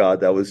 oh my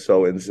God, that was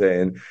so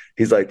insane.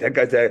 He's like, that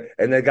guy's that.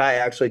 And the guy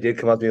actually did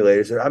come up to me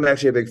later and said, I'm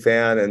actually a big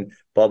fan and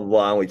blah, blah,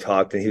 blah. And we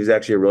talked, and he was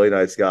actually a really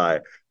nice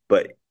guy.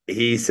 But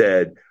he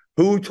said,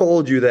 who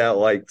told you that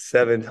like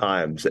 7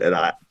 times? And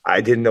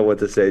I didn't know what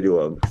to say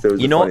to him. It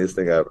was the funniest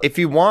thing ever. If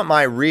you want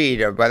my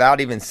read,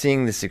 without even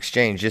seeing this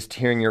exchange, just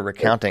hearing your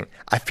recounting,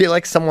 I feel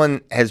like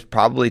someone has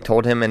probably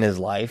told him in his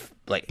life,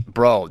 like,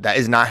 bro, that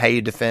is not how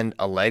you defend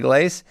a leg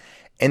lace.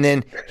 And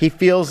then he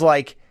feels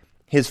like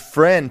his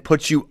friend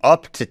puts you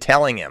up to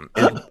telling him.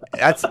 And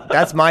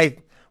that's my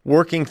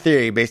working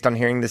theory based on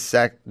hearing this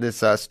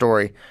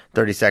story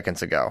 30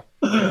 seconds ago.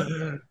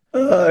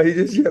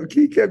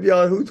 He kept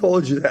yelling, who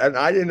told you that? And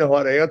I didn't know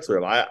how to answer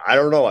him. I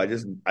don't know. I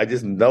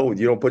just know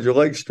you don't put your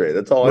legs straight.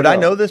 That's all. Would I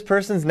know this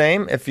person's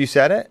name if you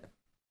said it?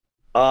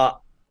 You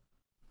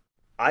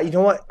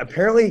know what?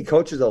 Apparently he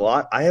coaches a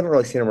lot. I haven't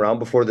really seen him around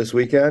before this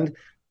weekend.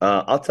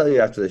 I'll tell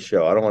you after the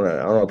show. I don't want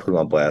to put him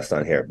on blast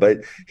on here, but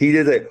he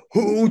did say,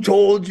 who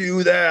told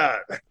you that?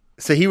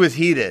 So he was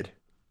heated.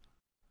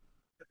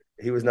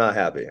 He was not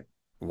happy.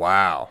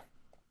 Wow.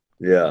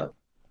 Yeah.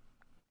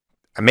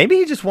 Maybe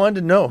he just wanted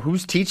to know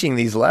who's teaching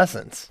these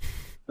lessons.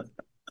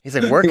 He's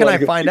like, where can I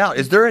find out?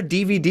 Is there a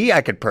DVD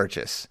I could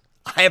purchase?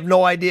 I have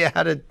no idea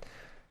how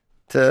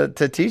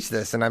to teach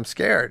this, and I'm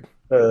scared.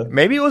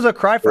 Maybe it was a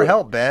cry for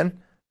help, Ben,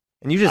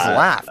 and you just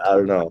laughed. I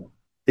don't know.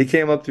 He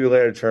came up to me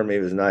later to turn me. He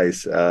was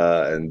nice,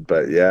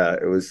 but yeah,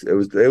 it was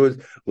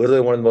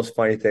literally one of the most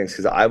funny things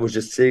because I was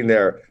just sitting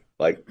there.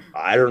 Like,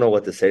 I don't know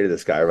what to say to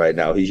this guy right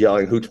now. He's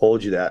yelling, who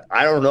told you that?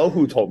 I don't know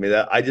who told me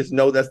that. I just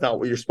know that's not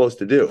what you're supposed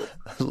to do.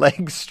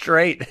 Legs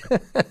straight.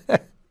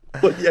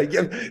 But yeah,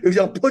 he was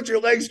yelling, put your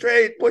legs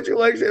straight. Put your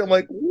legs straight. I'm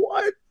like,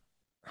 what?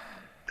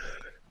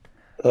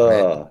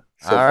 So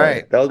all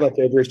right. That was my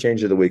favorite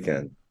exchange of the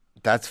weekend.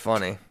 That's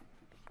funny.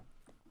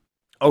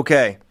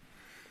 Okay.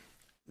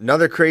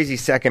 Another crazy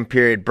second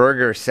period.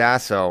 Berger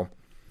Sasso.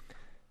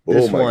 Oh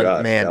This my one,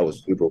 gosh, man. that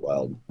was super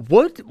wild.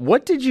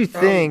 What did you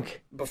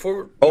think?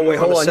 Before Oh we wait,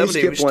 move on hold to on. You 70,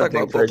 we skipped should one talk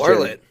thing, about Bo Christian.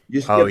 Bartlett.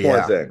 You skipped Oh, yeah.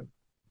 one thing.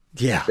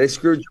 Yeah. They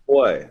screwed your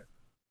boy.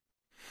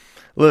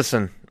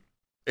 Listen,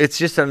 it's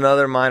just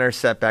another minor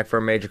setback for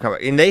a major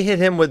comeback. And they hit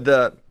him with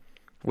the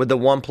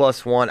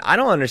 1+1. I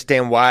don't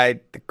understand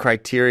why the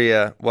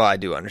criteria. Well, I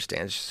do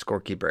understand. It's just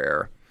scorekeeper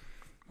error.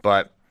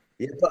 But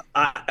Yeah,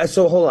 but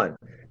so hold on.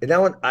 And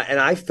that one,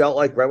 I felt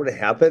like right when it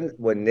happened,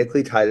 when Nick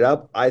Lee tied it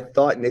up, I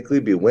thought Nick Lee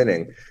would be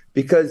winning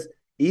because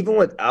even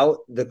without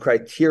that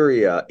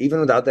criteria,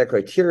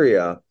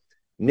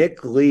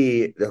 Nick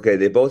Lee, okay,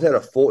 they both had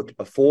a 4,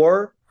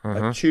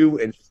 a 2,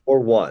 and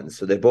 4-1.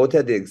 So they both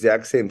had the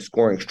exact same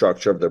scoring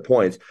structure of their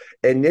points.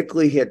 And Nick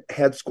Lee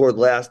had scored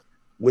last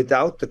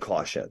without the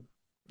caution.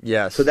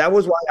 yes. So that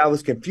was why I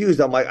was confused.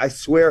 I'm like, I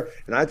swear,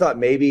 and I thought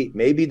maybe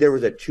there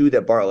was a 2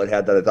 that Bartlett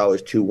had that I thought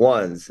was 2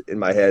 1s in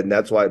my head, and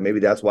that's why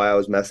I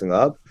was messing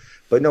up.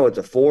 But no, it's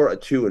a 4, a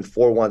 2, and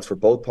 4 1s for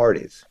both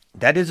parties.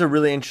 That is a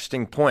really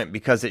interesting point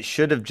because it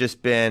should have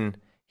just been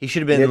he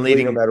should have been Nick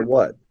leading Lee no matter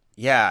what.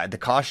 Yeah, the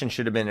caution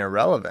should have been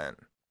irrelevant.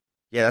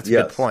 Yeah, that's a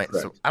Yes, good point.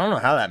 correct. So I don't know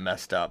how that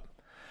messed up.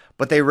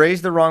 But they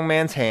raised the wrong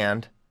man's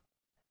hand.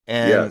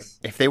 And Yes.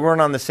 if they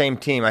weren't on the same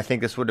team, I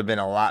think this would have been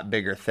a lot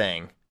bigger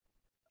thing.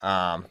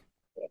 But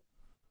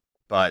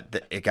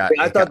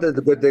I thought that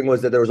the good thing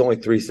was that there was only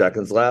 3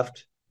 seconds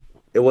left.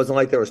 It wasn't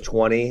like there was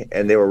 20,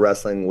 and they were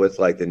wrestling with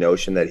like the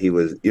notion that he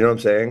was. You know what I'm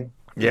saying?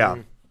 Yeah,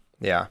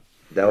 yeah.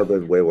 That would have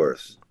been way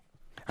worse.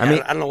 I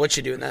mean, I don't know what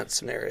you do in that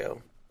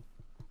scenario.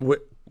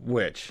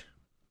 Which?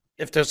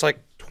 If there's like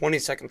 20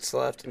 seconds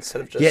left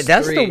instead of just Yeah,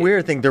 that's 3. the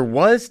weird thing. There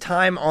was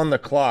time on the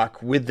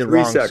clock with the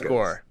 3 wrong seconds.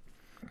 score.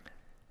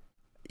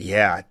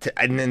 Yeah,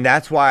 and then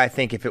that's why I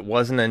think if it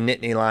wasn't a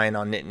Nittany Lion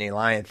on Nittany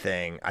Lion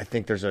thing, I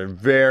think there's a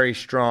very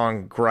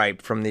strong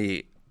gripe from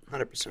the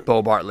 100%.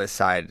 Bo Bartlett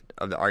side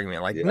of the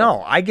argument. Like,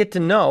 no, I get to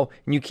know,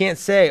 and you can't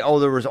say,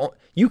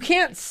 you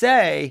can't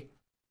say,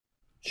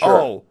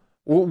 Sure.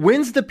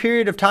 when's the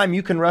period of time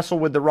you can wrestle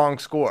with the wrong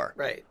score?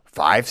 Right.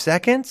 5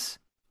 seconds?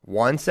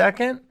 1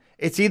 second?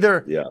 It's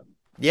either,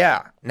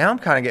 yeah. Now I'm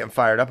kind of getting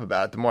fired up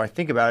about it the more I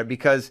think about it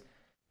because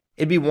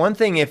it'd be one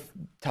thing if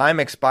time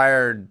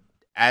expired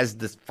as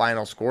the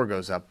final score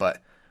goes up,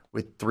 but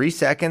with 3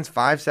 seconds,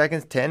 5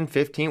 seconds, 10,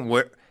 15,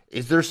 where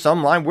is there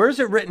some line? Where is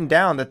it written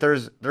down that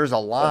there's a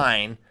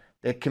line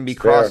that can be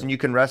crossed Fair. and you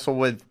can wrestle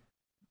with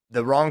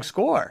the wrong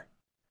score?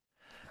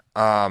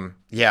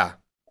 Yeah.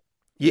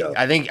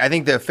 I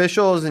think the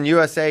officials in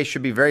USA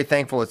should be very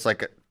thankful it's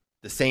like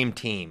the same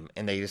team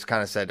and they just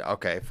kind of said,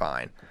 okay,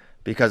 fine.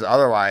 Because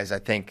otherwise, I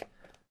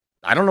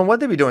don't know what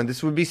they'd be doing.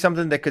 This would be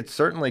something that could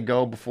certainly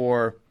go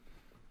before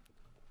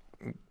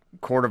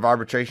Court of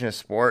Arbitration of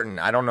Sport, and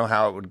I don't know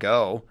how it would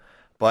go.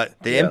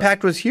 But the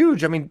impact was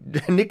huge. I mean,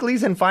 Nick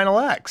Lee's in Final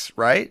X,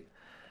 right?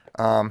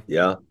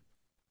 Yeah.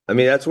 I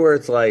mean, that's where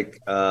it's like,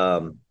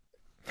 that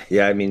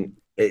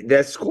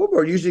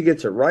scoreboard usually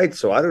gets it right.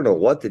 So I don't know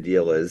what the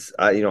deal is.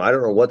 I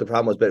don't know what the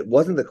problem was, but it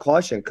wasn't the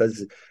caution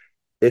because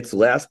it's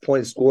last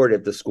point scored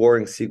if the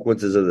scoring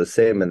sequences are the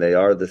same, and they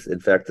are, in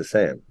fact, the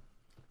same.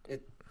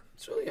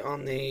 It's really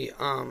on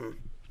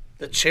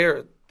the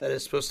chair that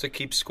is supposed to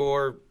keep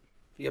score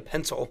via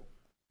pencil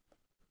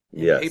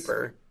and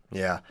paper.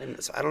 Yeah. And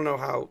I don't know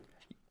how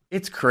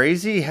it's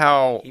crazy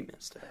how he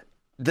missed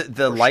it.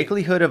 The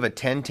likelihood of a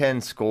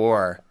 10-10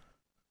 score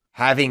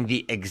having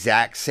the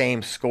exact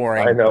same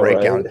scoring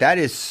breakdown, right? That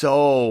is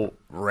so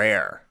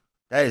rare.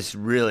 That is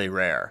really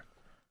rare.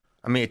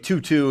 I mean, a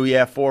 2-2,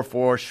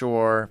 4-4,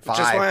 sure, 5.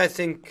 Which is why I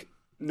think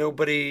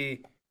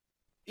nobody,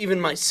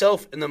 even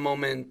myself in the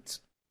moment,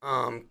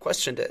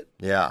 questioned it.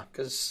 Yeah.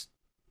 Because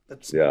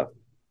that's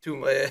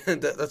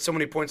that's so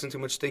many points and too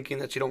much thinking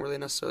that you don't really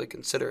necessarily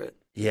consider it.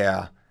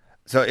 Yeah.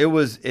 So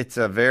it's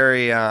a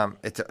very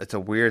it's a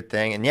weird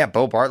thing. And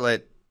Bo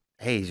Bartlett,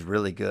 hey, he's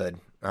really good.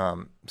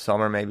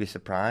 Some are maybe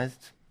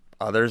surprised,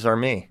 others are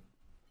me.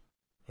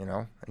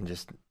 And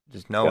just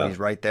know he's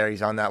right there,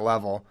 he's on that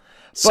level.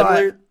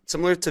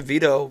 Similar to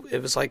Vito,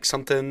 it was like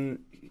something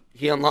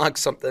he unlocked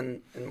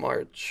something in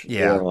March.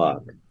 Yeah.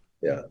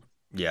 Yeah.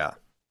 Yeah.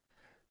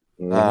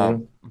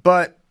 Mm-hmm.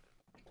 But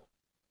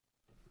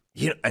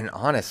and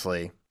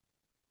honestly,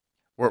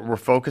 we're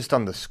focused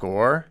on the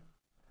score.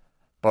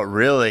 But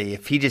really,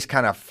 if he just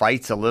kind of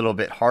fights a little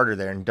bit harder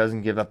there and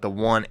doesn't give up the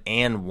 1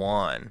 and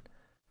 1,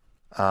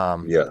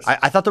 yes,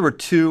 I thought there were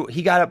 2.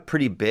 He got up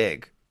pretty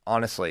big,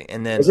 honestly,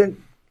 and then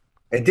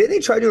didn't he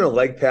try doing a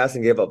leg pass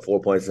and gave up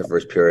 4 points in the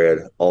first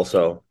period?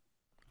 Also,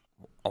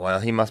 well,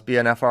 he must be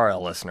an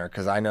FRL listener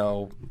because I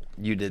know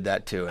you did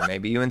that too, and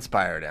maybe you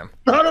inspired him.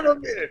 Son of a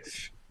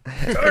bitch!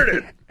 Darn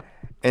it!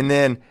 And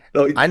then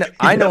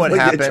I know what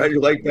happened.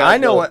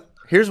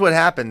 Here's what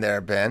happened there,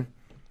 Ben.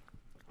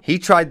 He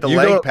tried the leg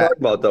pass. You know what I'm talking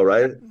about, though,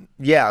 right?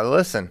 Yeah,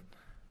 listen.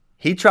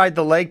 He tried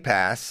the leg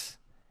pass,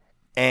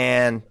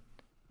 and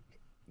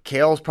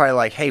Kale's probably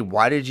like, hey,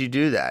 why did you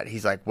do that?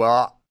 He's like,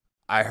 well,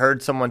 I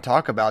heard someone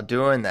talk about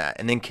doing that.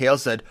 And then Kale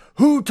said,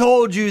 who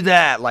told you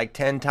that? Like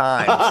 10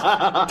 times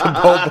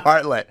to Bo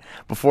Bartlett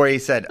before he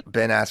said,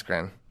 Ben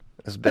Askren.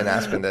 It's Ben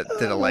Askren that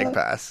did a leg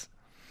pass.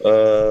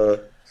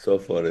 So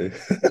funny.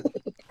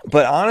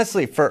 But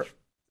honestly,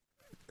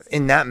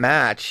 in that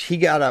match, he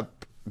got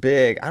up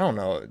big. I don't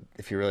know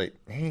if he really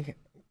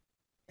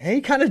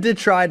he kind of did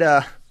try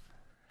to.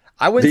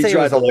 I wouldn't say it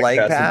was a leg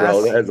pass.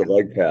 Bro, that is a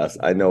leg pass.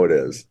 I know it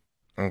is.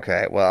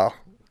 Okay, well,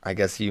 I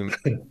guess you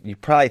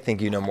probably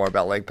think you know more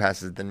about leg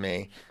passes than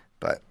me,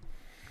 but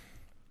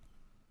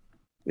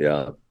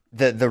yeah,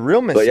 the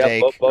real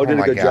mistake. But yeah, Bo did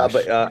a good job.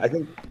 Gosh. But I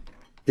think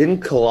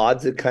didn't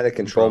Kolodzik kind of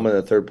control him in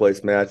the third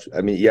place match?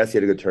 I mean, yes, he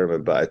had a good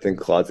tournament, but I think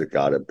Kolodzik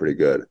got it pretty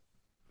good.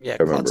 Yeah,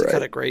 Kolodzik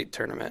had a great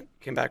tournament.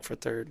 Came back for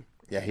third.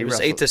 Yeah, he was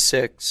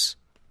 8-6.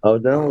 Oh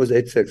no, it was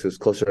 8-6. It was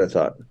closer than I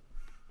thought.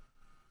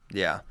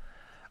 Yeah.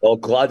 Well,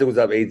 Kolodzik was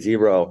up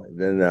 8-0, and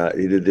then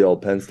he did the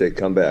old Penn State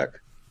comeback.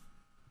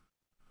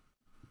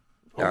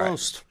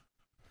 Almost.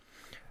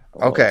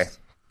 Right. Okay.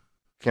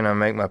 Can I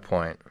make my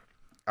point?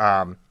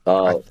 What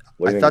do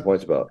you think the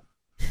point's about?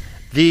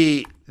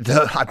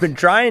 I've been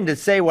trying to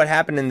say what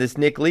happened in this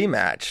Nick Lee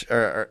match,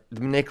 or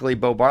the Nick Lee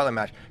Bo Bartlett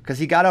match, because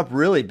he got up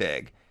really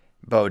big.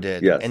 Bo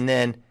did. Yes. And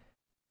then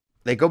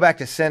they go back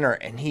to center,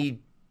 and he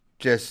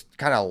just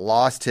kind of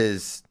lost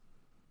his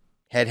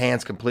head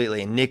hands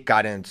completely, and Nick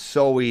got in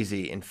so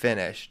easy and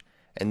finished.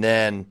 And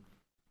then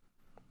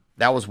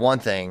that was one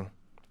thing.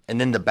 And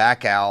then the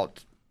back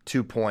out,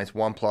 2 points,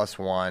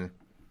 1+1, and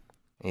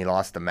he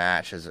lost the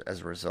match as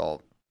a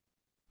result.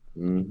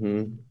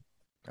 Mm-hmm.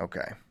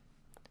 Okay.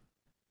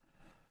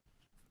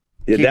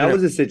 Yeah, that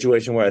was a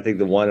situation where I think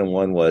the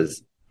 1-1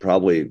 was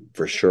probably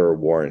for sure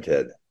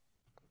warranted.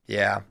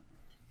 Yeah.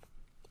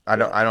 I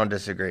don't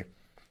disagree.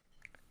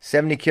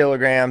 70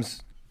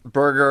 kilograms.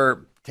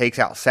 Berger takes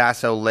out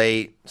Sasso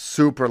late,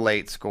 super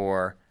late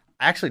score.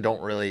 I actually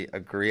don't really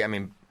agree. I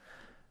mean,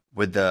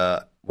 what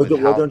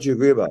don't you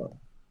agree about?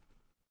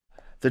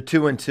 The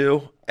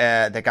 2-2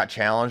 that got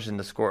challenged in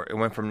the score, it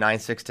went from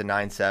 9-6 to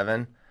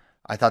 9-7.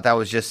 I thought that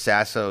was just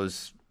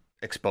Sasso's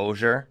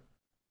exposure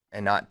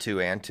and not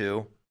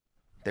 2-2.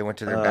 They went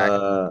to their back.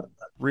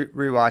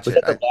 Rewatch it. Was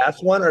that the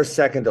last one or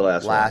second to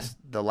last one?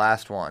 The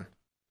last one.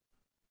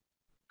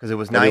 Because it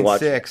was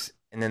 9-6,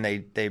 and then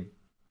they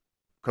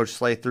Coach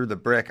Slay threw the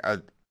brick,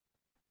 a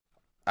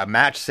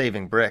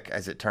match-saving brick,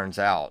 as it turns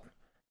out.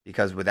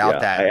 Because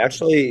without that...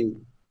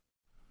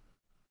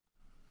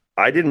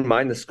 I didn't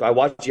mind the score. I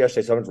watched it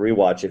yesterday, so I'm going to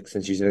rewatch it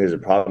since you think there's a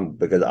problem,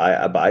 because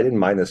I didn't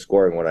mind the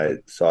scoring when I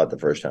saw it the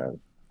first time.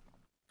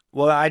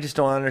 Well, I just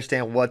don't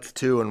understand what's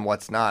 2 and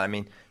what's not. I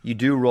mean, you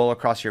do roll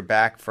across your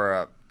back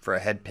for a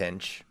head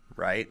pinch,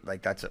 right?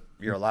 Like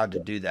you're allowed to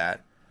do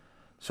that.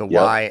 So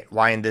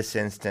why in this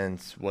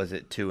instance was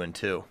it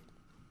 2-2?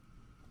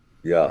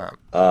 Yeah,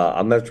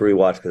 I'm gonna have to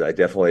rewatch because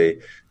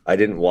I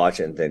didn't watch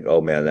it and think,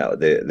 oh man, that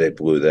they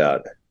blew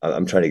that.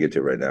 I'm trying to get to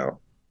it right now.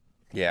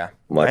 Yeah,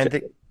 I didn't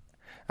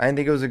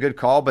think it was a good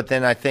call, but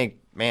then I think,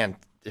 man,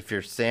 if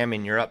you're Sam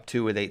and you're up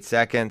 2 with 8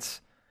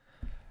 seconds,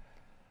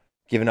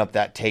 giving up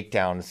that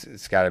takedown,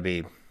 it's got to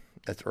be,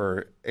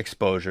 or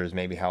exposure is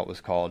maybe how it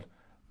was called,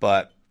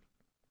 but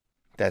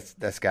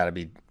that's got to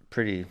be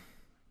pretty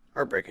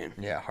heartbreaking.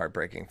 Yeah,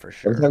 heartbreaking for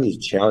sure. Sometimes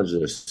these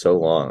challenges are so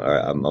long. All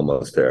right, I'm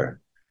almost there.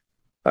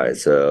 All right,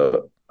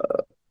 so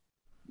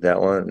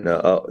that one,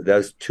 no,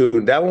 that's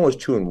 2. That one was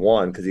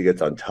 2-1 because he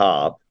gets on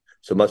top.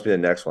 So it must be the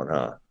next one,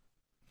 huh?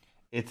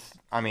 There's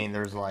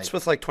it's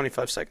with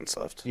 25 seconds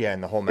left. Yeah, in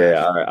the whole match.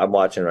 Yeah, all right, I'm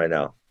watching right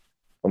now.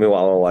 I want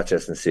to watch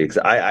this and see, because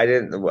I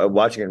didn't,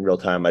 watching it in real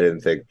time, I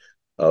didn't think,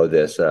 oh,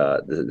 this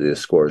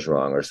score is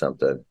wrong or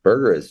something.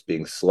 Berger is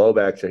being slow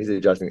back there. He's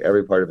adjusting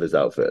every part of his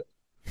outfit.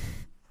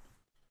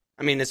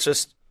 I mean, it's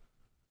just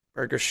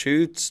Berger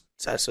shoots,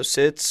 Sasso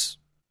sits,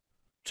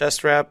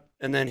 chest wrap,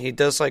 and then he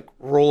does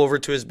roll over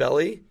to his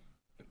belly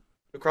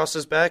across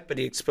his back, but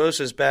he exposed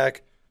his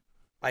back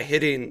by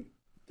hitting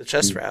the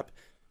chest wrap.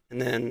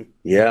 And then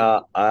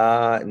now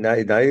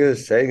you're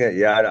saying it.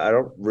 Yeah, I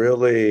don't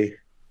really.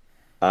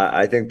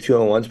 I think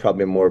 2-1 is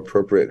probably a more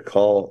appropriate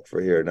call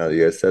for here. Now that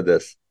you guys said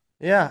this.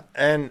 Yeah,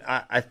 and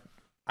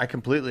I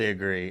completely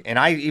agree. And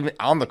I even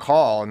on the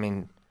call, I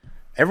mean,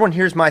 everyone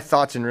hears my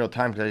thoughts in real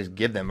time because I just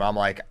give them. I'm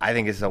like, I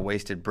think it's a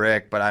wasted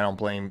brick, but I don't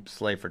blame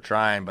Slay for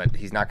trying. But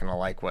he's not going to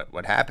like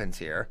what happens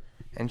here.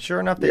 And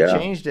sure enough, they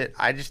changed it.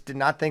 I just did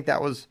not think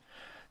that was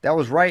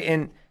right.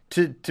 And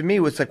to me,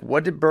 it was like,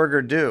 what did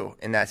Berger do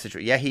in that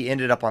situation? Yeah, he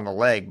ended up on the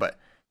leg, but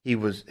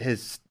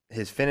his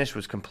finish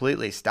was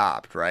completely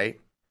stopped, right?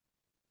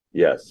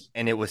 Yes.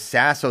 And it was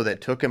Sasso that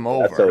took him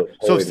over.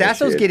 So if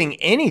Sasso's getting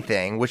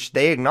anything, which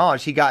they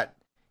acknowledge, he got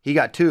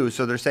 2.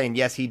 So they're saying,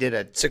 yes, he did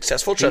a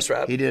successful chest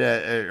wrap. He did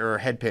a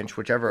head pinch,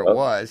 whichever it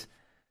was.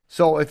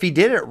 So if he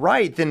did it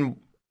right, then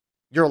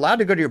you're allowed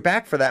to go to your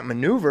back for that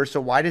maneuver. So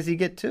why does he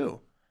get 2?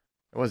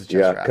 It was a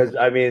chest wrap. Because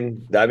I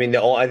think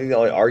the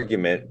only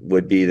argument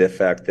would be the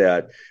fact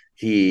that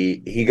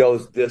he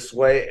goes this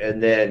way,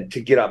 and then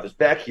to get off his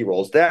back, he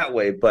rolls that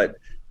way. But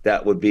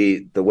that would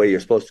be the way you're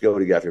supposed to go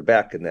to get off your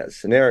back in that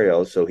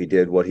scenario. So he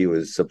did what he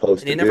was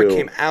supposed to do. And he never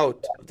came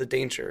out of the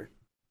danger.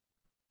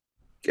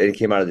 And he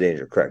came out of the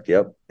danger, correct?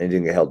 Yep. And he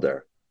didn't get held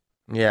there.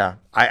 Yeah,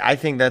 I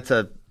think that's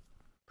a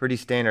pretty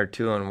standard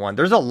 2-1.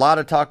 There's a lot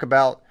of talk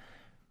about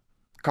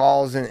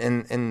calls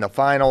in the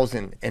finals,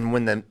 and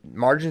when the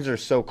margins are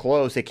so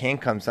close, it can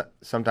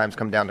sometimes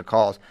come down to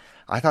calls.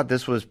 I thought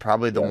this was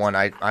probably the one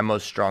I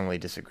most strongly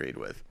disagreed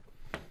with.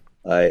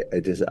 I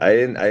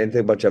didn't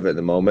think much of it in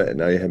the moment, and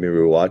now you have me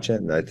rewatch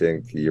it, and I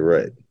think you're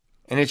right.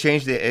 And it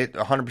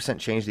 100%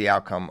 changed the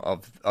outcome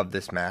of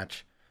this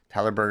match.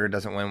 Tyler Berger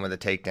doesn't win with a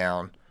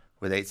takedown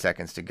with 8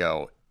 seconds to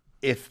go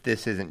if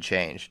this isn't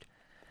changed.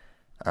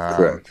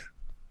 Correct.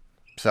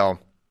 So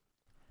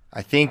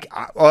I think,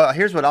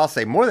 here's what I'll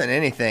say. More than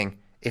anything,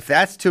 if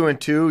that's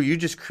 2-2, you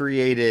just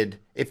created,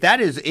 if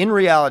that is in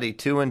reality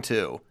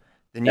 2-2,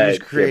 then you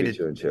just created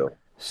 2-2.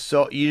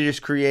 So you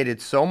just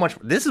created so much.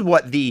 This is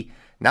what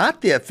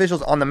not the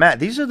officials on the mat.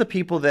 These are the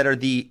people that are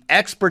the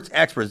experts.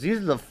 These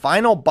are the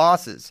final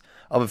bosses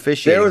of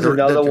officiating. There was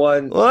another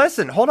one.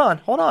 Listen, hold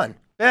on,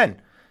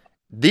 Ben.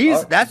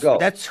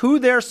 That's who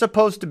they're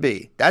supposed to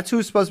be. That's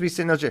who's supposed to be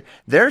sitting those chairs.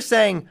 They're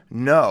saying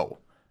no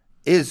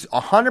is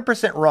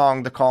 100%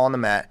 wrong, the call on the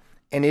mat,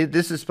 and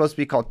this is supposed to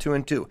be called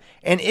 2-2.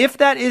 And if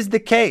that is the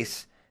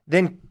case,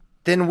 then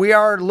we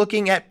are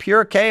looking at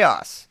pure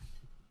chaos.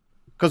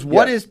 Because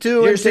what is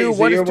 2-2?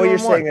 What is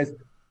 2-1?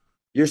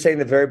 You're saying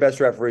the very best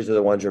referees are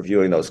the ones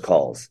reviewing those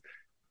calls.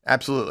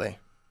 Absolutely.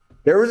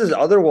 There was this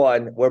other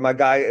one where my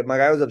guy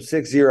was up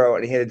 6-0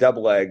 and he hit a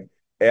double leg,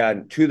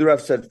 and 2 of the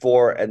refs said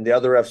 4 and the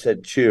other ref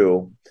said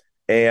 2,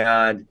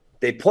 and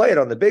they play it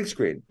on the big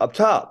screen up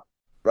top,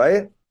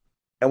 right?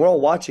 And we're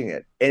all watching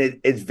it, and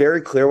it's very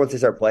clear once they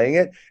start playing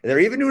it, and they're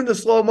even doing the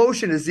slow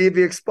motion to see if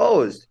he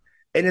exposed,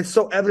 and it's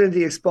so evident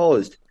he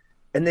exposed,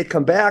 and they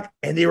come back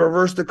and they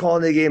reverse the call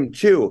in the game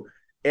too,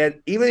 and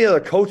even the other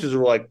coaches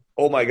were like,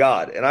 "Oh my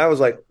God!" And I was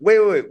like,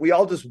 "Wait, we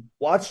all just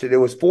watched it. It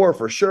was 4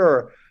 for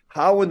sure.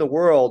 How in the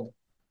world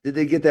did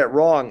they get that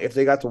wrong if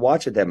they got to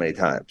watch it that many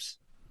times?"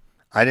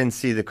 I didn't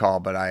see the call,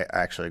 but I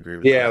actually agree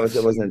with you. Yeah,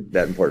 it wasn't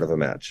that important of a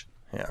match.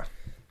 Yeah.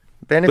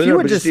 Ben, if you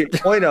would just see the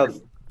point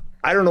of,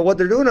 I don't know what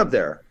they're doing up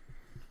there.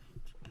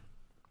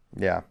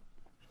 Yeah.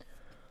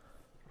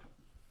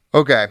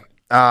 Okay.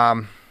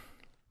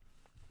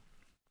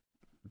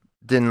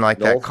 Didn't like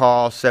that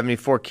call.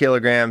 74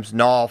 kilograms.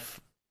 Nolf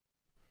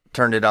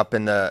turned it up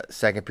in the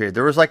second period.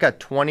 There was like a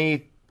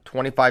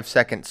 25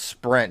 second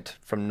sprint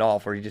from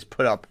Nolf where he just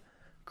put up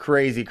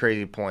crazy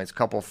points.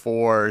 Couple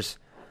fours,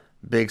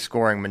 big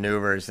scoring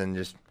maneuvers, and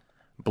just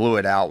blew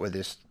it out with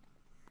this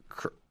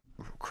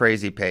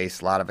crazy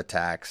pace, a lot of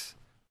attacks.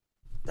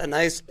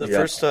 The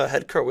first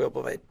head cartwheel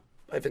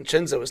by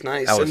Vincenzo was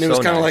nice. That was and it was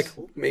so kind of nice.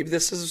 like, maybe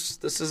this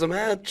is a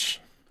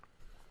match.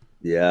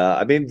 Yeah,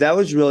 I mean, that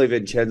was really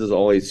Vincenzo's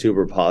only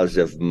super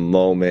positive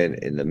moment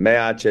in the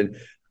match. And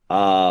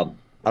I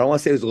don't want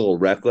to say it was a little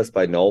reckless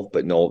by Nolf,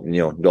 but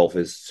Nolf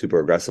is super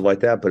aggressive like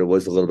that, but it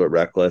was a little bit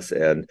reckless.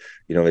 And,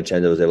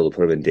 Vincenzo was able to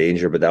put him in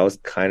danger, but that was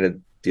kind of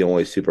the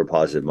only super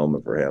positive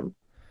moment for him.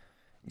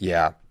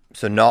 Yeah.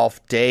 So Nolf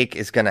Dake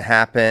is going to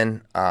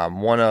happen.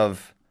 One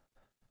of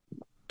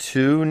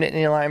 2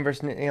 Nittany Lion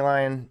versus Nittany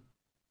Lion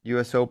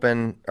U.S.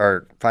 Open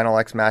or Final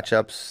X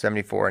matchups,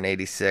 74 and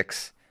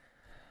 86.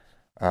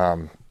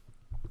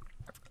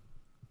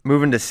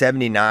 Moving to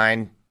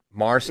 79,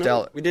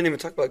 Marcel. No, we didn't even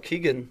talk about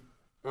Keegan.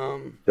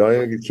 Keegan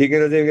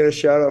doesn't even get a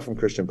shout out from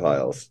Christian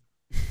Piles.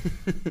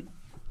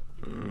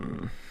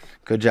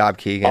 Good job,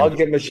 Keegan. I'll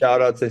give him a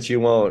shout out since you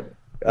won't.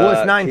 Well,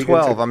 it's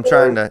 9-12. I'm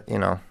trying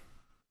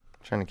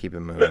to keep it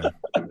moving.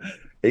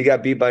 He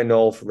got beat by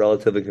Nolf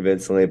relatively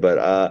convincingly,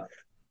 but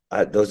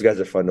those guys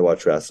are fun to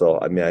watch wrestle.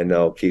 I mean, I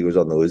know Keegan was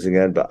on the losing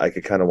end, but I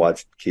could kind of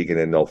watch Keegan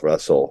and Nolf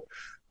wrestle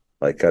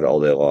like kind of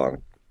all day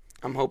long.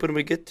 I'm hoping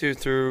we get through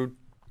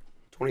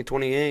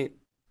 2028.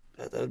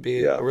 That would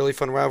be a really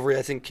fun rivalry.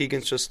 I think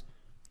Keegan's just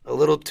a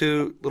little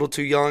too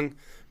young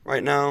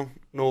right now.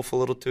 Nolf a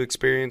little too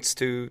experienced,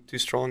 too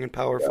strong and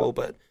powerful.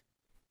 But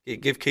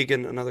give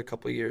Keegan another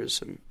couple of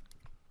years, and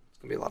it's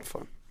gonna be a lot of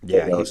fun.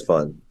 Yeah, that was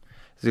fun.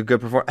 It's a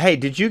good performance. Hey,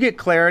 did you get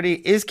clarity?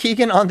 Is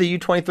Keegan on the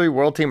U23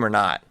 World Team or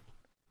not?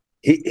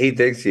 He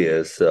thinks he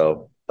is.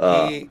 So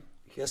he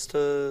has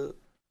to.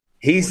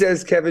 He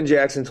says Kevin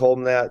Jackson told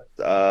him that.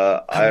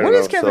 I don't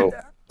know. Kevin?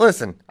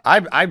 Listen,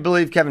 I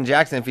believe Kevin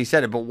Jackson if he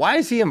said it, but why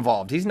is he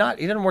involved? He's not.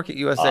 He doesn't work at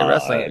USA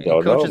Wrestling. He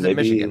coaches at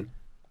Michigan.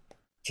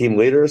 Team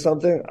leader or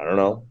something? I don't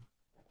know.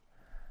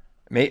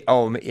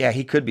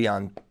 He could be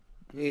on.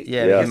 He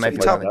might be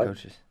top on the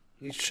coaches.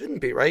 You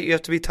shouldn't be, right? You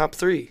have to be top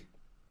 3.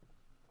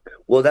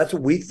 Well, that's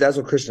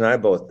what Christian and I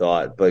both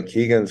thought, but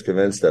Keegan's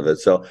convinced of it.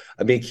 So,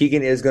 I mean,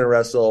 Keegan is going to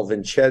wrestle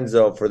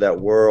Vincenzo for that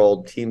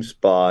world team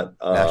spot.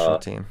 National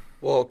team.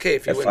 Well, okay,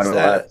 if he wins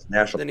that,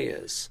 then he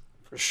is,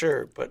 for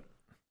sure. But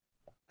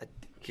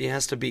he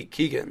has to beat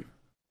Keegan.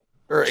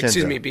 Or,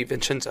 beat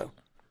Vincenzo.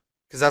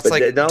 Because that's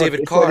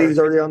David Carr. He was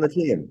already on the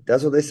team.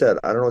 That's what they said.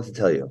 I don't know what to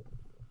tell you.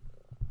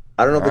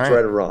 I don't know if it's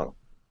right or wrong.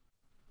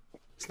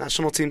 Is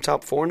national team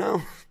top 4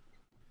 now?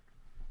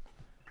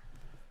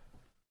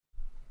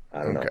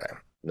 I don't know.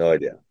 No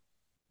idea.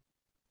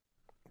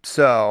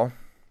 So,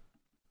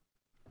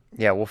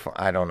 yeah,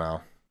 I don't know.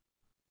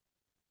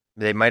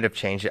 They might have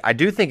changed it. I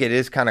do think it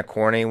is kind of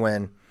corny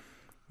when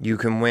you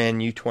can win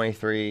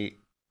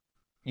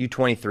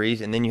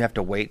U23s, and then you have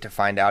to wait to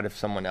find out if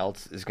someone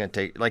else is going to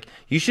take. Like,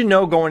 you should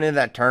know going into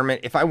that tournament,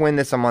 if I win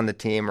this, I'm on the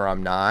team or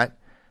I'm not.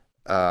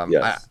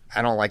 Yes.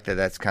 I don't like that.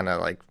 That's kind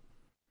of like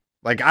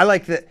I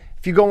like that.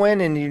 If you go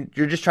in and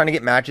you're just trying to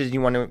get matches, and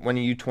you want to win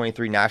a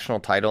U23 national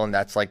title, and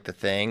that's like the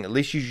thing. At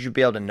least you should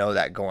be able to know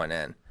that going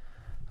in,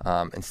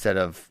 instead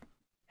of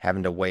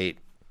having to wait,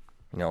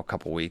 a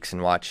couple weeks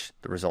and watch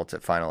the results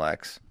at Final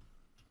X.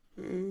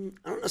 I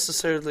don't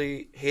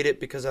necessarily hate it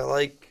because I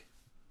like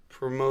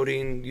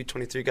promoting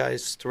U23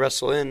 guys to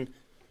wrestle in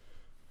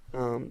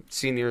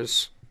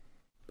seniors,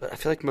 but I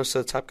feel like most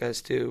of the top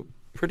guys do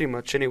pretty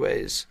much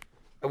anyways.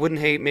 I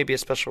wouldn't hate maybe a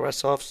special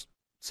wrest-off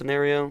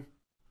scenario.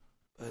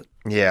 But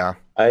Yeah.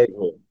 I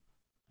agree.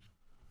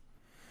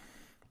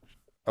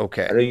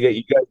 Okay. I know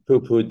you guys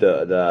poo-pooed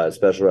the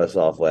special rest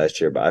off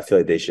last year, but I feel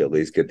like they should at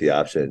least get the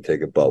option to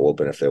take a butt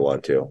whooping if they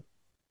want to.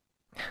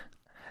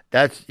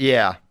 That's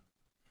yeah.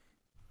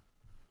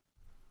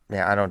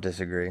 Yeah, I don't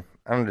disagree.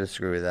 I don't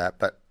disagree with that,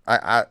 but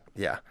I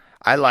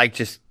like,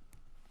 just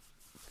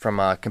from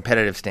a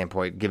competitive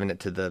standpoint, giving it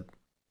to the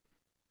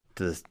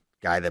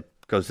guy that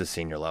goes to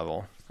senior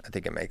level. I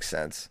think it makes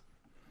sense.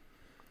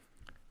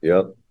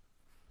 Yep.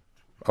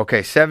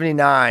 Okay,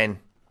 79.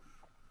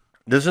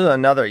 This is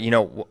another,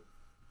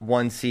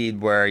 one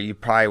seed where you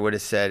probably would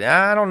have said,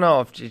 I don't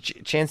know if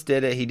Chance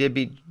did it. He did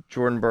beat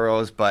Jordan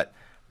Burroughs, but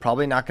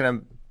probably not going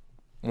to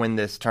win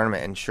this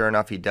tournament. And sure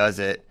enough, he does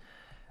it.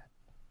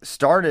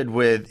 Started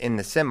in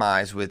the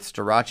semis with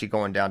Starachi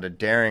going down to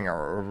Daring, a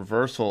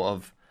reversal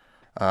of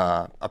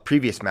a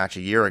previous match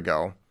a year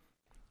ago.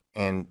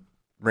 And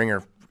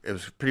Ringer, it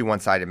was a pretty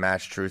one-sided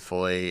match,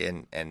 truthfully,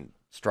 and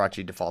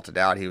Starachi defaulted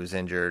out. He was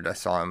injured. I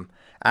saw him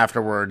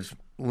afterwards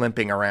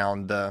limping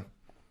around the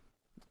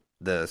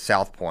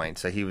South Point,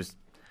 so he was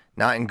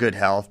not in good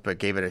health, but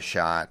gave it a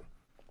shot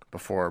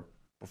before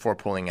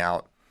pulling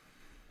out.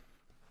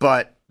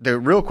 But the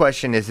real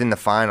question is in the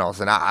finals,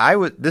 and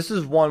this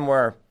is one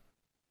where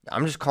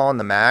I'm just calling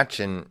the match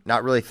and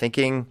not really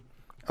thinking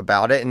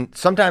about it. And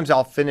sometimes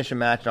I'll finish a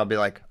match and I'll be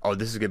like, oh,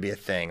 this is gonna be a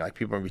thing. Like,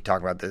 people are gonna be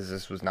talking about this.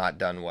 This was not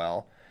done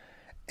well.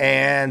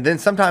 And then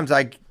sometimes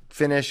I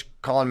finish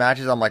calling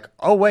matches. I'm like,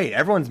 oh wait,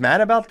 everyone's mad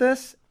about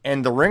this.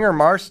 And the Ringer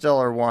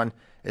Marsteller one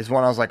is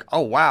one I was like,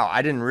 oh wow,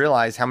 I didn't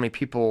realize how many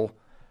people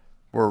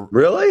were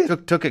Really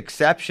took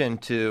exception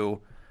to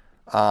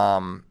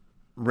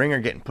Ringer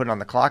getting put on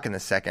the clock in the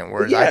second.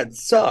 Whereas it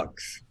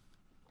sucks.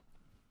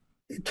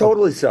 It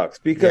totally sucks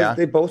because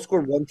they both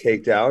scored one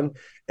takedown,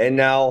 and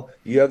now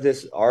you have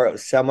this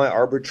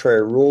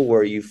semi-arbitrary rule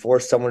where you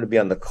force someone to be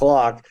on the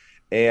clock,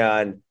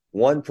 and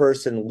one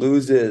person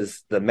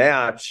loses the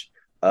match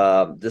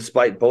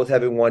despite both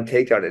having one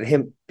takedown. And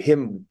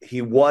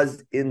he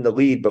was in the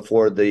lead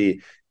before the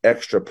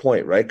extra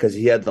point, right? Because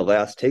he had the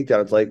last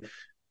takedown. It's like,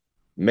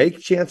 make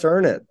Chance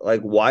earn it.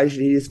 Like, why should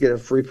he just get a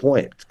free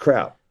point? It's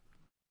crap.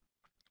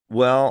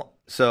 Well,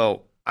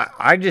 so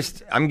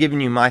I'm giving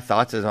you my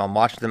thoughts as I'm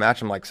watching the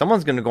match. I'm like,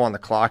 someone's going to go on the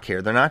clock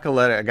here. They're not going to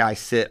let a guy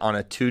sit on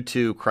a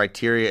 2-2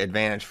 criteria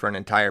advantage for an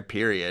entire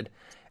period.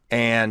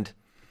 And,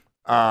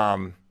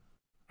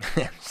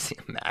 see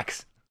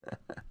Max.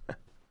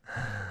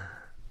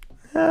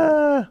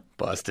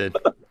 Busted.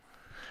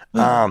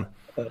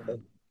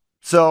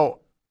 So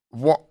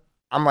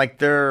I'm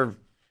like, I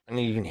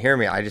mean, you can hear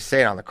me. I just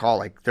say it on the call.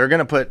 Like, they're going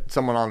to put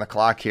someone on the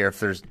clock here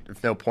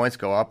if no points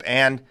go up.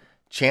 And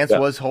Chance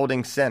was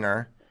holding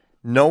center.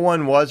 No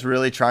one was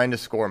really trying to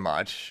score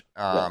much.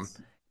 Yes.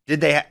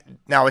 Did they?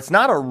 Now, it's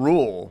not a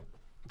rule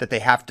that they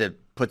have to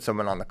put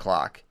someone on the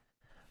clock,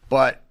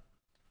 but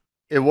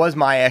it was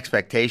my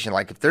expectation.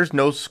 Like, if there's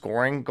no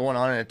scoring going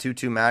on in a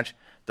 2-2 match,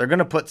 they're going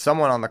to put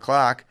someone on the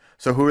clock.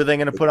 So who are they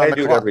going to put on the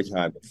do clock? It every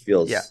time. It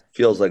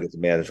feels like it's a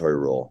mandatory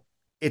rule.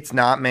 It's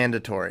not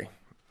mandatory,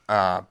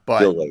 Feels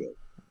like it.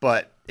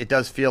 but it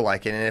does feel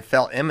like it, and it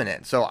felt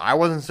imminent. So I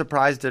wasn't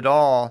surprised at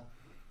all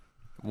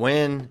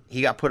when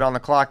he got put on the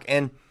clock,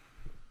 and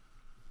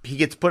he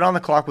gets put on the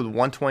clock with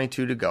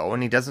 1:22 to go,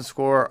 and he doesn't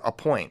score a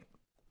point.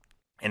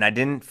 And I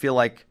didn't feel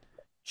like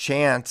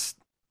Chance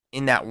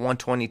in that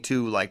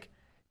 1:22 like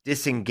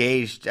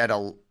disengaged at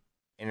an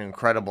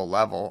incredible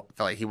level. I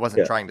felt like he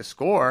wasn't trying to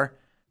score,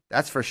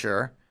 that's for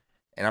sure.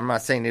 And I'm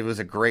not saying it was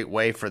a great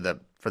way for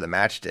the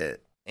match to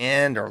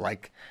end, or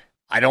like,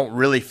 I don't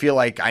really feel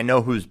like I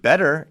know who's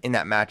better in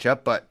that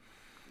matchup, but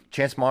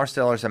Chance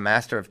Marsteller is a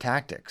master of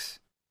tactics,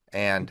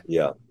 and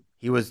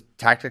he was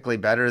tactically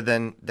better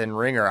than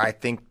Ringer. I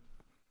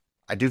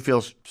do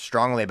feel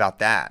strongly about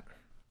that.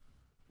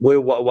 Wait,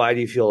 why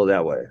do you feel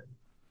that way?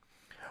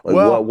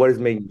 Like, what is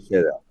making you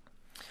say that?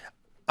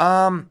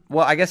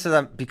 Well, I guess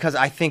because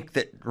I think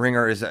that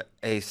Ringer is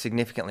a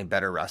significantly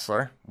better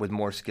wrestler with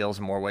more skills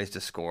and more ways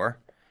to score,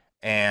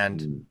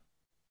 and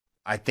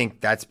I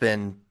think that's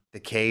been the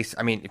case.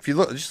 I mean, if you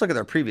look at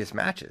their previous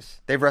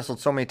matches, they've wrestled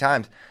so many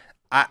times.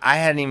 I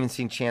hadn't even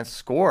seen Chance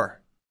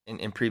score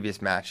in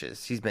previous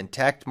matches. He's been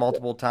teched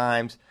multiple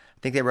times. I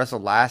think they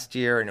wrestled last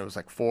year, and it was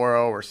like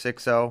 4-0 or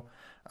 6-0,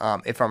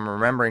 if I'm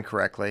remembering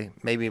correctly.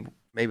 Maybe a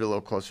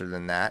little closer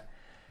than that.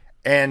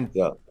 and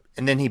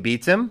then he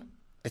beats him.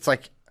 It's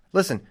like,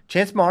 listen,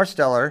 Chance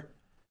Marsteller,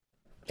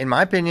 in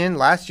my opinion,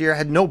 last year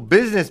had no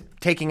business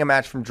taking a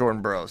match from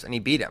Jordan Burroughs, and he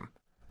beat him,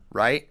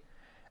 right?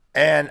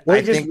 And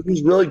I think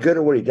he's really good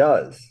at what he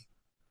does.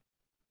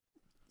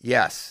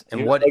 Yes,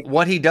 and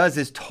what he does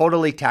is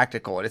totally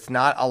tactical. It's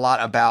not a lot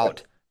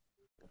about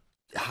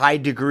high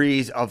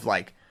degrees of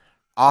like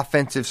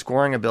offensive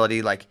scoring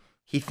ability. Like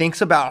he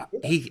thinks about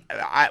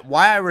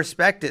why I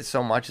respect it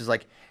so much is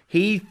like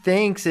he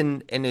thinks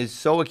and is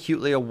so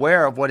acutely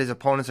aware of what his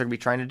opponents are going to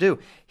be trying to do.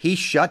 He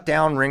shut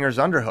down Ringer's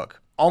underhook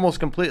almost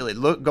completely.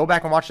 Go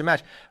back and watch the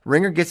match.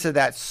 Ringer gets to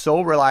that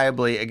so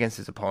reliably against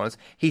his opponents.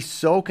 He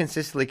so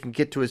consistently can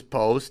get to his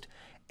post,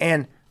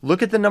 and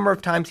look at the number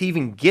of times he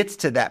even gets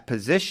to that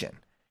position.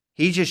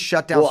 He just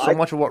shut down so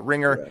much of what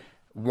Ringer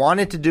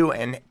wanted to do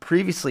and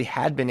previously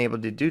had been able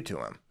to do to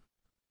him.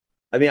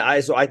 I mean,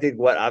 I think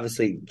what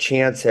obviously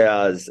Chance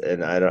has,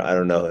 and I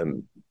don't know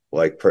him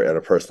like on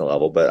a personal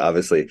level, but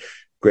obviously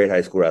great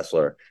high school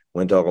wrestler,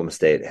 went to Oklahoma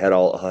State, had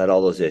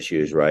all those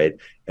issues, right?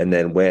 And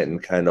then went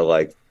and kind of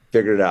like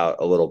figured it out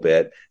a little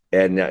bit.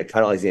 And kind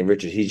of like Zane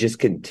Richards, he just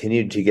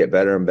continued to get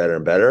better and better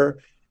and better.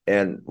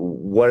 And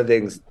one of the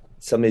things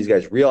some of these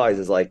guys realize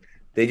is like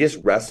they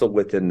just wrestle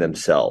within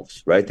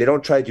themselves, right? They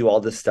don't try to do all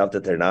this stuff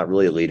that they're not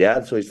really elite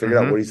at. So he's figured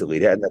out what he's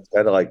elite at, and that's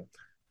kind of like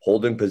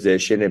holding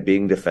position and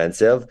being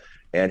defensive.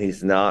 And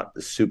he's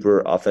not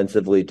super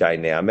offensively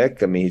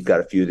dynamic. I mean, he's got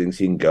a few things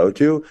he can go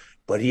to,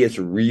 but he is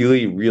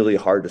really, really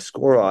hard to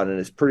score on. And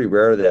it's pretty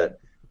rare that,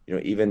 you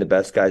know, even the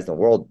best guys in the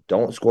world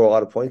don't score a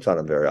lot of points on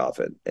him very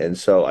often. And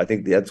so I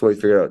think that's what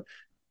he figured out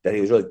that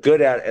he was really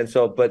good at. And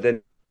so, but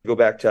then go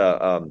back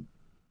to,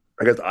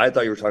 I guess I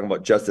thought you were talking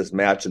about just this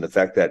match and the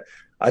fact that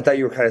I thought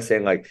you were kind of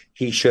saying like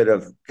he should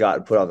have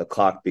gotten put on the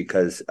clock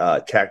because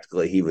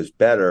tactically he was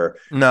better.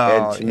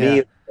 No, and to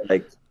me,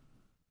 like,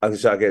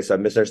 so I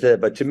misunderstood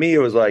it. But to me, it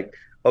was like,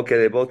 okay,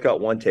 they both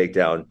got one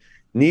takedown.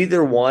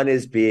 Neither one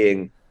is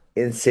being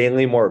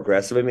insanely more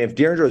aggressive. I mean, if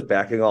Derringer was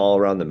backing all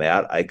around the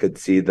mat, I could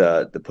see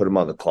the put him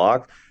on the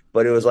clock.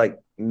 But it was like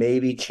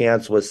maybe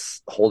Chance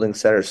was holding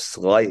center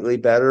slightly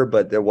better,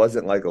 but there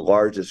wasn't like a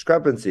large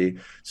discrepancy.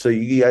 So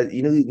you guys,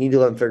 you need to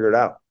let them figure it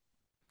out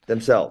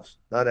themselves,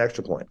 not an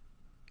extra point.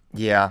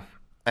 Yeah,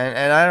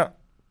 and I don't.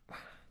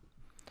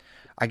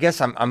 I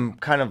guess I'm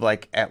kind of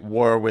like at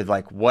war with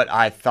like what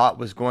I thought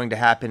was going to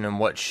happen and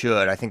what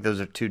should. I think those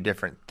are two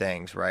different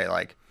things, right?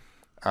 Like,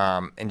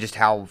 and just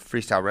how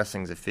freestyle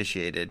wrestling is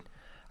officiated.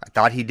 I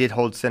thought he did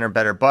hold center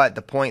better, but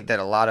the point that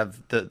a lot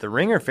of the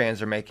Ringer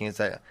fans are making is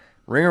that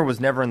Ringer was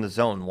never in the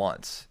zone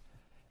once,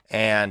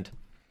 and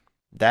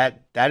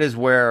that is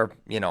where,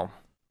 you know,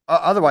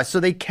 otherwise. So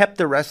they kept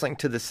the wrestling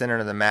to the center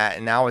of the mat,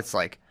 and now it's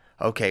like,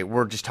 okay,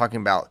 we're just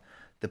talking about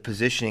the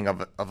positioning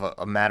of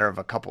a matter of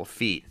a couple of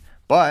feet,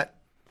 but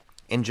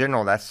in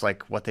general, that's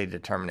like what they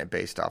determine it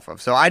based off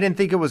of. So I didn't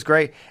think it was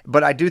great,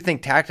 but I do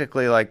think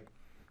tactically, like,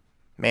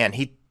 man,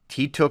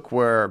 he took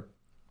where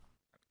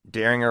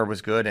Derringer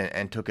was good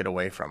and took it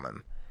away from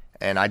him,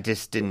 and I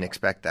just didn't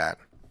expect that.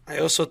 I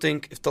also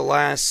think if the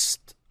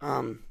last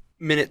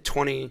minute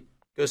 20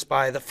 goes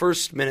by, the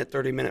first minute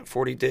 30, minute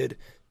 40 didn't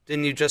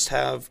you just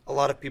have a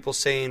lot of people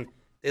saying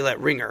they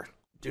let Ringer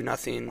do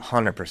nothing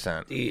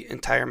 100% the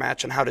entire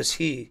match, and how does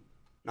he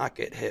not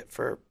get hit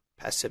for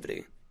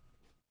passivity?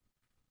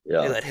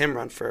 Yeah. They let him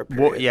run for a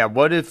period. Well, yeah,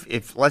 what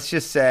if let's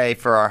just say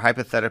for our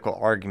hypothetical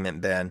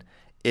argument, Ben,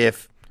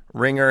 if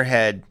Ringer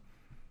had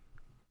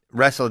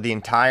wrestled the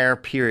entire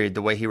period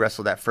the way he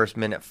wrestled that first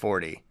minute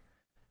 40,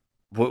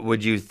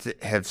 would you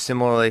have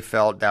similarly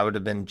felt that would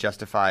have been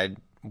justified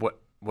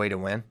way to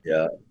win?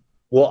 Yeah.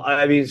 Well,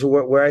 I mean, so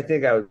where I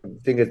think I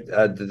would think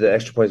the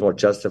extra point is more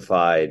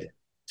justified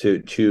to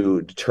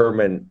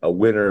determine a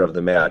winner of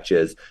the match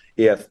is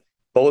if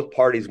both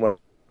parties went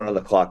on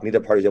the clock, neither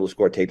party is able to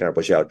score a takedown or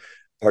push out.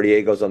 Party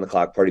A goes on the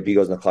clock, party B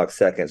goes on the clock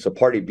second. So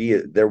party B,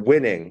 they're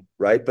winning,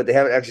 right? But they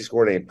haven't actually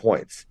scored any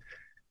points.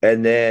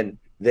 And then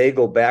they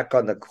go back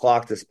on the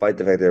clock despite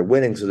the fact they're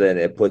winning. So then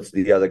it puts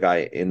the other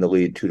guy in the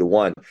lead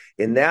 2-1.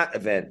 In that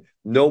event,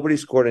 nobody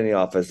scored any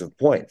offensive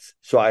points.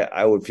 So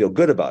I would feel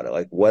good about it,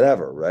 like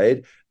whatever,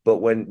 right? But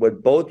when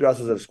both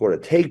wrestlers have scored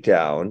a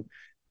takedown,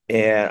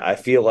 and I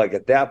feel like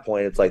at that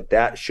point, it's like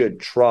that should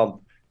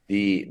trump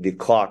the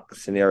clock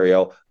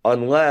scenario,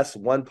 unless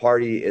one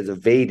party is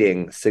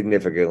evading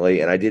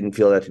significantly, and I didn't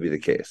feel that to be the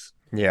case.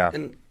 Yeah.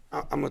 And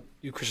I'm with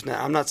you, Christian.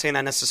 I'm not saying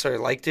I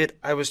necessarily liked it.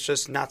 I was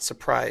just not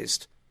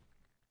surprised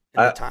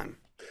in the time.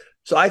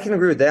 So I can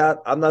agree with that.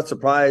 I'm not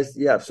surprised.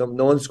 Yeah,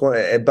 no one's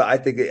scoring, but I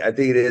think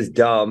it is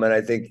dumb, and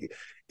I think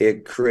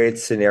it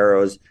creates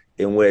scenarios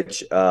in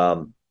which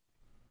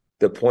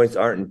the points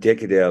aren't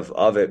indicative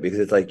of it, because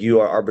it's like you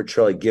are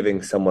arbitrarily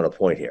giving someone a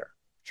point here.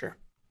 Sure.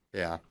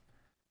 Yeah.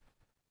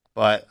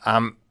 But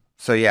I'm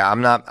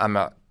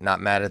not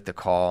mad at the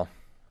call,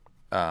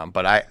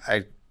 but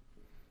I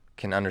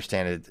can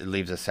understand it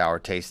leaves a sour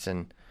taste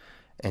in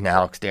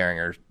Alex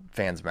Derringer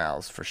fans'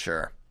 mouths for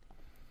sure.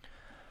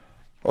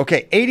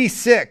 Okay,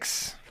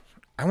 86.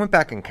 I went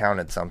back and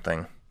counted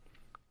something.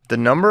 The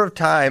number of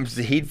times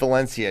Zahid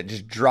Valencia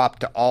just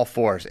dropped to all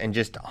fours and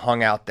just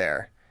hung out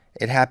there.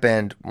 It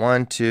happened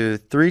 1, 2,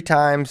 3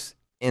 times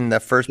in the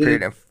first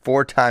period and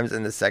 4 times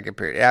in the second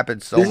period. It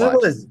happened so much. This is one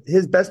of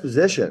his best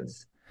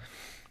positions.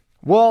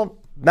 Well,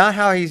 not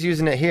how he's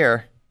using it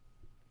here.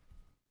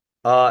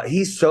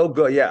 He's so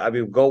good. Yeah, I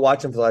mean, go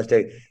watch him for the last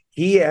day.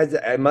 He has,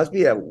 it must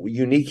be a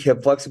unique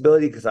hip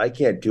flexibility because I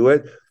can't do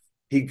it.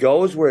 He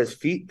goes where his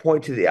feet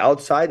point to the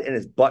outside and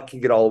his butt can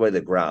get all the way to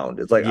the ground.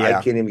 It's like I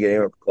can't even get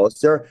anywhere close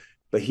there,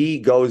 but he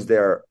goes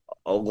there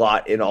a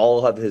lot in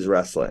all of his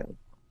wrestling.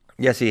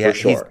 Yes, he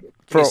has. For sure.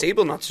 He's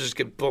able not to just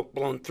get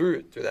blown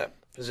through that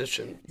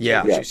position.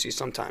 Yeah. Which you see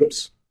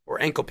sometimes.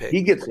 Or ankle pick.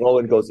 He gets low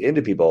and goes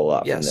into people a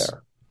lot from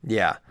there.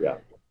 Yeah. Yeah.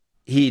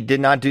 He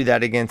did not do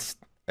that against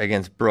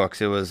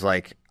Brooks. It was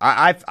like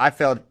I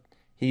felt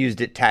he used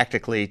it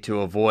tactically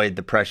to avoid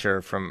the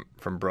pressure from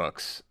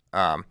Brooks.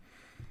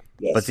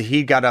 But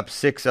he got up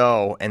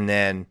 6-0, and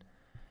then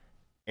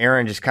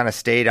Aaron just kind of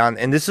stayed on.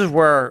 And this is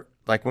where,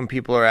 like, when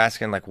people are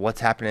asking, like,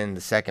 what's happening in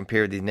the second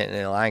period, these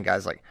Nittany Lion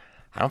guys, like,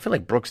 I don't feel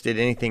like Brooks did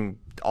anything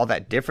all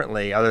that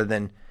differently other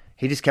than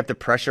he just kept the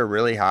pressure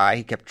really high.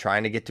 He kept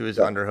trying to get to his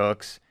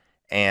underhooks,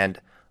 and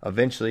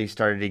eventually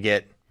started to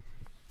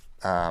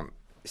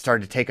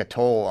take a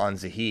toll on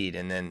Zahid,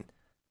 and then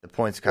the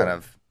points kind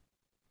of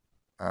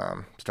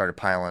started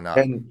piling up.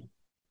 And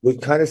we've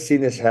kind of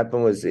seen this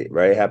happen with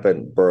right? It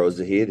happened Burrow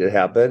Zahid. It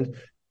happened.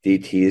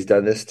 DT's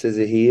done this to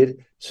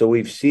Zahid. So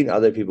we've seen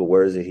other people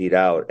wear Zahid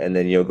out, and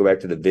then go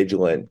back to the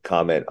vigilant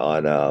comment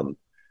on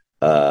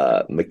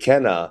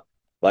McKenna,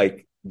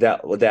 like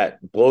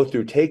that blow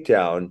through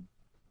takedown.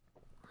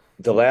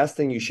 The last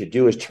thing you should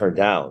do is turn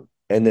down.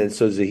 And then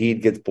so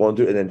Zahid gets blown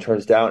through and then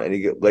turns down and he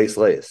get lace,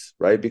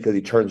 right? Because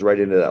he turns right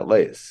into that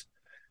lace.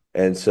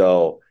 And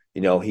so,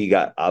 he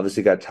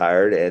obviously got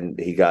tired and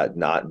he got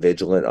not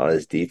vigilant on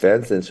his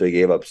defense. And so he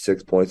gave up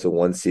 6 points in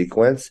one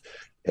sequence.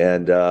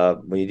 And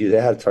when you do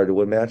that, it's hard to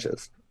win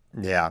matches.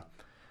 Yeah.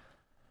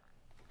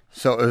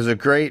 So it was a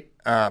great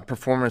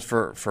performance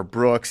for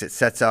Brooks. It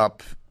sets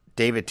up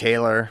David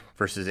Taylor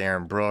versus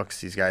Aaron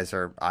Brooks. These guys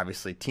are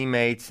obviously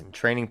teammates and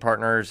training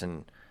partners,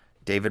 and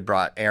David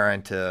brought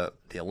Aaron to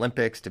the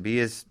Olympics to be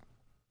his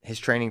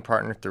training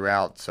partner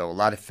throughout. So a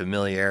lot of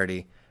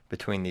familiarity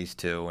between these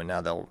two, and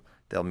now they'll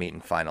meet in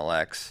Final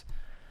X.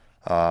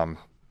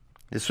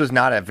 This was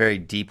not a very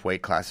deep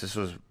weight class. This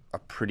was a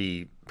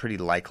pretty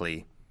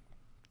likely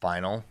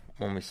final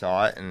when we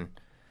saw it, and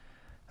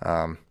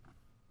down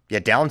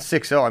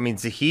 6-0. I mean,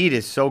 Zahid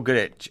is so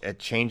good at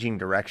changing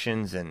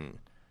directions, and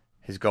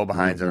his go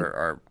behinds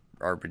are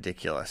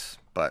ridiculous,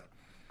 but.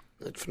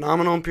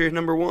 Phenomenal in period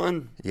number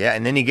 1. Yeah,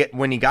 and then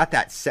when he got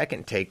that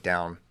second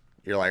takedown,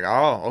 you're like,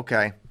 oh,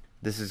 okay,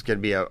 this is going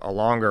to be a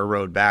longer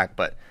road back.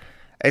 But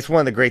it's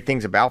one of the great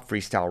things about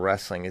freestyle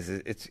wrestling is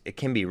it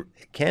can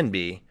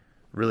be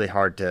really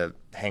hard to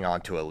hang on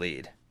to a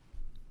lead.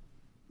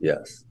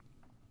 Yes.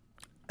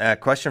 A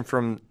question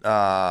from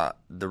the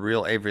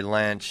real Avery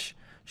Lynch: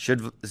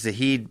 should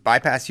Zahid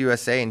bypass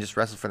USA and just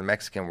wrestle for the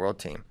Mexican World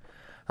Team?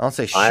 I don't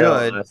say should. I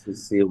don't honestly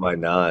see why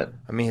not.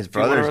 I mean, his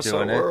brother's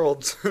doing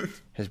it.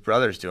 His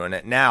brother's doing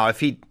it. Now,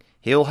 if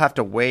he'll have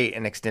to wait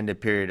an extended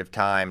period of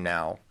time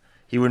now.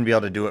 He wouldn't be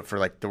able to do it for,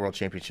 like, the World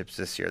Championships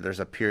this year. There's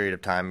a period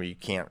of time where you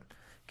can't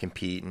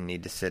compete and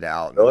need to sit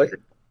out. Really?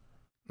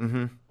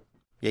 Mm-hmm.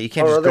 Yeah, you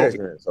can't How just are other go. guys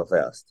doing it so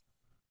fast?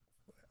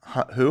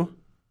 Who?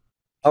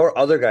 How are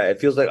other guys? It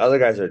feels like other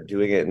guys are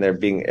doing it and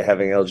they're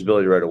having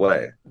eligibility right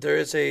away. There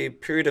is a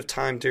period of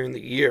time during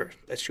the year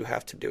that you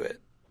have to do it.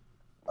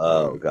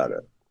 Oh, got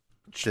it.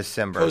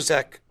 December.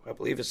 Kozak, I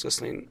believe, is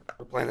listening.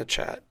 Reply in the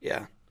chat.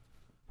 Yeah,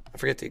 I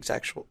forget the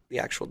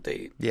actual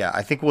date. Yeah,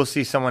 I think we'll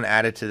see someone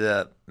added to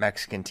the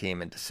Mexican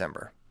team in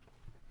December,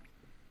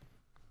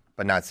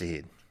 but not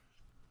Zahid.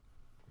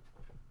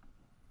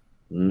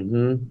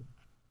 Mm-hmm.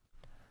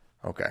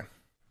 Okay.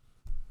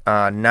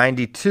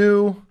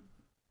 92.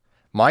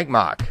 Mike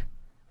Mock,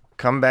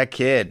 comeback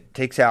kid,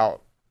 takes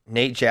out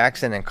Nate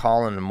Jackson and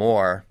Colin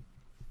Moore.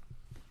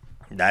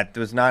 That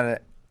was not an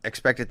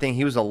expected thing.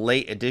 He was a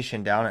late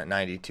addition down at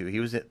 92. He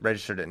was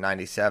registered at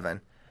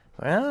 97.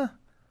 Let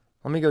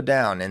me go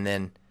down, and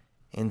then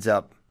ends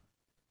up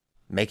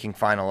making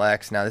Final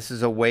X. Now, this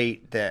is a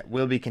weight that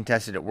will be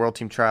contested at World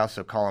Team Trials,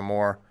 so Colin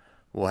Moore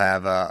will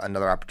have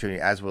another opportunity,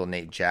 as will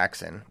Nate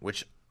Jackson,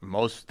 which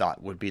most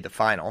thought would be the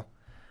final,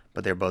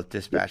 but they're both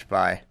dispatched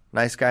by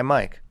nice guy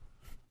Mike.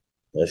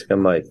 Nice guy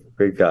Mike.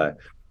 Great guy.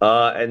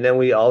 And then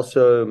we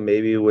also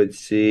maybe would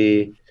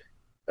see,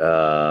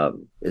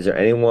 is there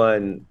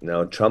anyone,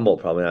 no, Trumbull,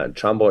 probably not.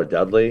 Trumbull or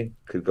Dudley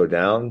could go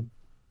down.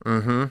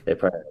 Mm-hmm. They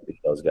probably have to beat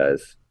those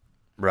guys.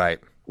 Right.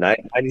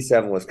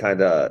 97 was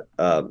kind of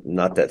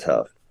not that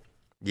tough.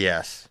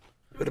 Yes.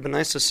 It would have been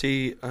nice to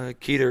see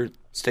Keeter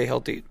stay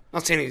healthy.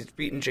 Not saying he's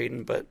beaten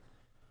Jaden, but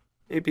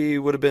maybe it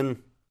would have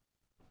been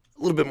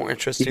a little bit more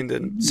interesting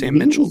than Sam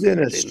Mitchell. He was in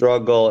a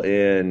struggle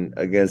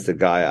against a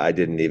guy I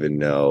didn't even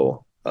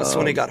know. That's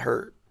when he got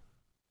hurt.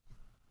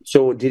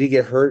 So did he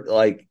get hurt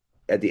like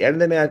at the end of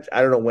the match?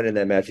 I don't know when in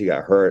that match he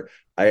got hurt.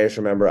 I just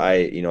remember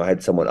I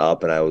had someone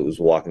up and I was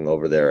walking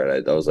over there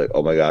and I was like,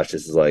 oh my gosh,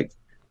 this is like,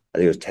 I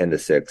think it was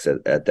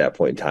 10-6 at that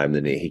point in time.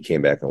 Then he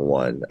came back and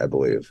won, I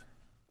believe.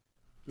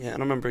 Yeah, I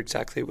don't remember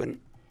exactly when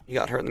he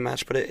got hurt in the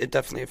match, but it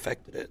definitely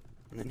affected it.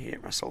 And then he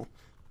didn't wrestle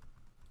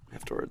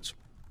afterwards.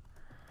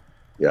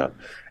 Yeah.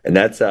 And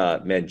that's,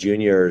 man,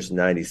 juniors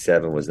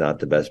 97 was not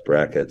the best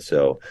bracket.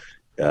 So,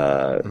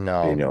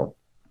 No.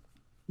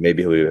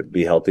 Maybe he'll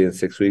be healthy in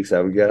 6 weeks,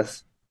 I would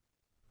guess.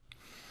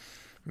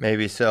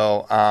 Maybe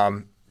so.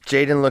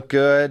 Jaden looked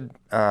good.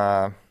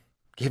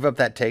 Gave up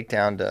that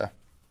takedown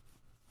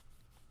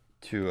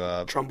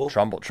to Trumbull.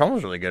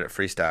 Trumbull's really good at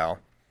freestyle.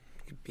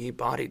 He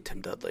bodied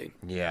Tim Dudley.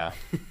 Yeah.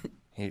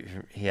 he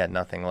had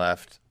nothing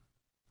left.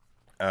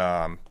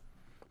 So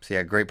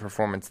yeah, great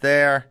performance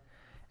there.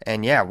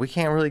 And yeah, we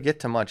can't really get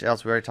to much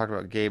else. We already talked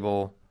about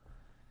Gable.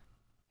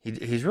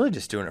 He's really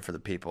just doing it for the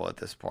people at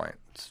this point.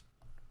 It's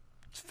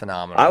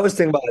phenomenal. I was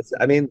thinking about it.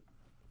 I mean,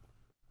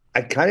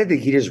 I kind of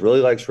think he just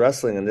really likes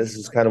wrestling, and this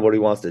is kind of what he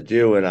wants to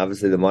do. And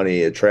obviously, the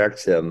money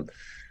attracts him.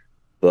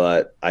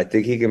 But I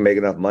think he can make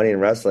enough money in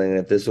wrestling, and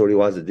if this is what he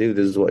wants to do,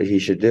 this is what he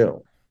should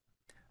do.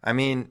 I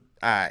mean,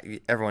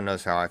 everyone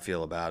knows how I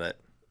feel about it.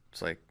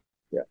 It's like,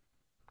 yeah,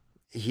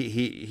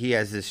 he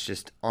has this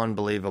just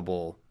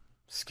unbelievable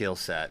skill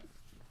set.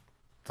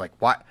 It's like,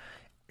 what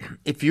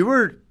if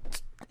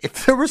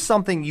there was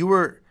something you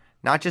were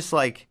not just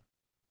like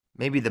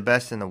maybe the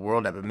best in the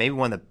world at, but maybe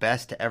one of the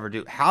best to ever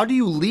do? How do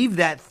you leave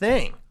that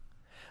thing?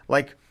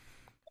 Like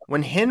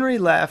when Henry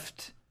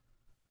left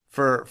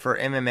for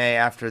MMA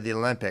after the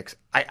Olympics,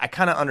 I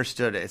kind of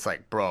understood it. It's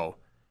like, bro,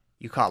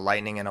 you caught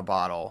lightning in a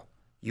bottle.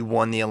 You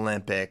won the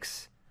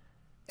Olympics,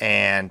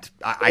 and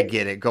I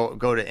get it. Go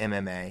to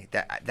MMA.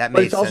 That makes sense.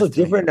 But it's also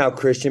different now,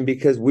 Christian,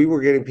 because we were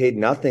getting paid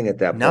nothing at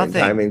that point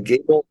in time. And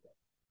Gable,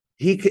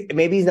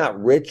 maybe he's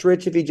not rich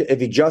if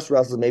he just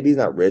wrestles. Maybe he's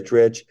not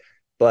rich,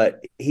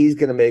 but he's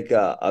going to make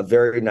a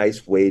very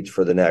nice wage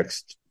for the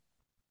next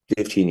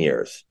 15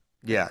 years.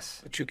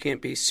 Yes, but you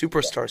can't be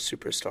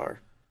superstar.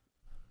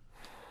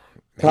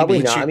 Probably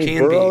not. I mean,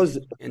 Burroughs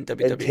and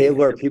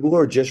Taylor, people who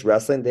are just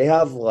wrestling, they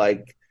have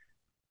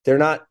they're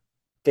not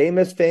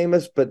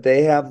famous, but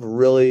they have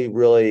really,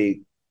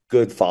 really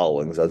good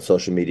followings on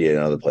social media and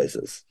other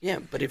places. Yeah,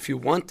 but if you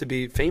want to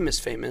be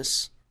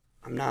famous,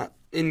 I'm not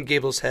in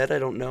Gable's head. I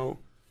don't know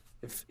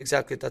if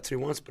exactly that's what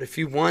he wants, but if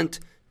you want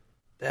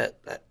that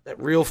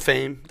real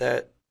fame,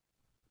 that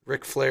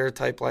Ric Flair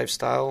type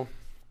lifestyle.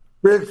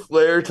 Ric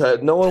Flair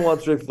type. No one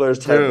wants Ric Flair's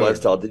type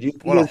lifestyle. Did you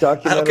see his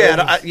documentary?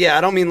 Okay, I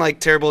don't mean like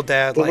terrible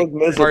dad, like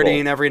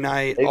partying every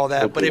night, all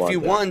that. But if you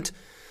want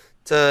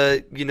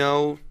to,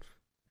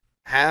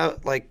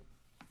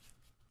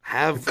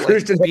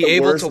 Christian be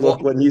able to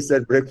look when you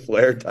said Ric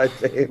Flair type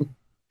fame.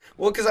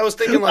 Well, because I was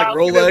thinking like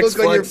Rolex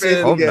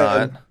flexing. Hope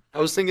not. I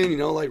was thinking,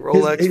 like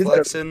Rolex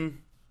flexing.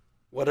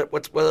 What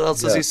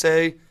else does he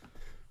say?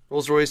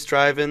 Rolls Royce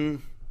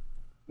driving,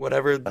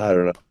 whatever. I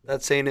don't know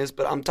that saying is,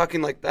 but I'm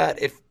talking like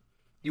that. If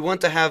you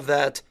want to have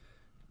that,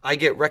 I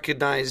get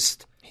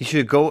recognized. He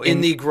should go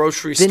in the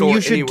grocery store. Then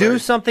you should do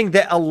something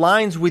that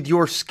aligns with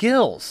your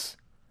skills,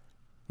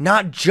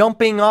 not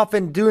jumping off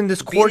and doing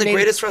this coordinated. The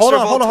greatest wrestler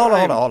Hold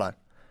on.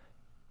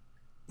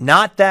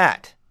 Not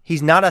that.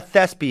 He's not a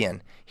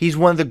thespian. He's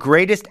one of the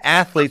greatest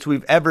athletes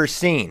we've ever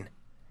seen.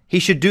 He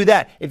should do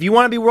that. If you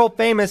want to be world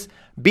famous,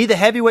 be the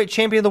heavyweight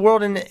champion of the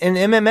world in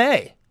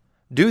MMA.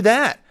 Do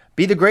that.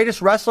 Be the greatest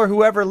wrestler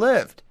who ever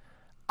lived.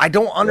 I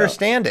don't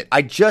understand it.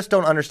 I just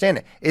don't understand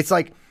it. It's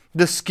like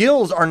the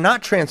skills are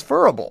not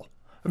transferable.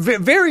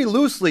 Very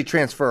loosely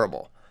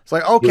transferable. It's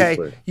like,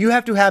 okay, you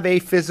have to have a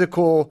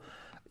physical,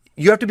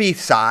 you have to be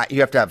size, you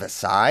have to have a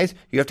size,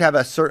 you have to have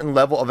a certain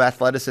level of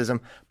athleticism.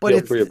 But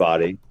it's for your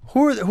body.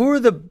 Who are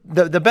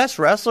the best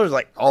wrestlers?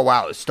 Like, oh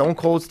wow, Stone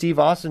Cold Steve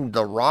Austin,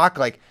 The Rock,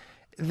 like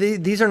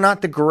these are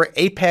not the great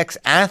apex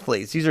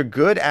athletes. These are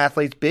good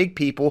athletes, big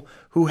people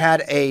who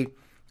had a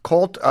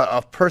cult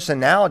of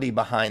personality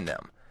behind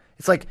them.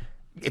 It's like,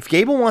 if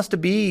Gable wants to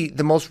be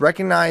the most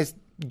recognized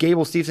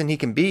Gable Steveson he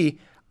can be,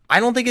 I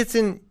don't think it's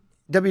in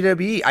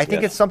WWE. I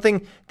think it's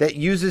something that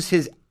uses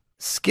his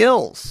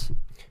skills.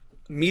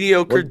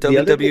 Mediocre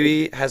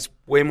WWE has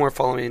way more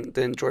following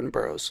than Jordan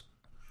Burroughs.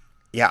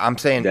 Yeah, I'm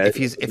saying if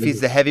he's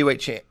the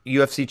heavyweight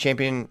UFC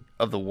champion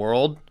of the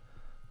world,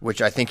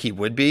 which I think he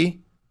would be,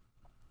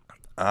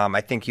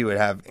 I think he would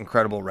have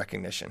incredible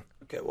recognition.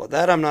 Okay, well,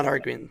 that I'm not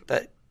arguing.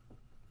 That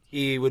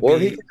he would Or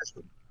he could just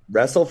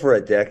wrestle for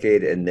a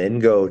decade and then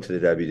go to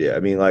the WWE. I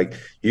mean, like,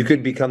 you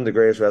could become the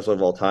greatest wrestler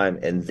of all time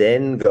and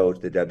then go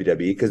to the WWE,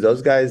 because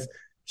those guys'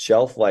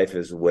 shelf life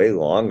is way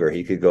longer.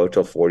 He could go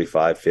till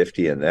 45,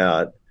 50 in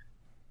that.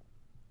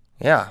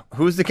 Yeah.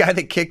 Who's the guy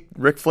that kicked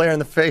Ric Flair in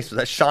the face? Was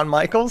that Shawn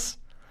Michaels?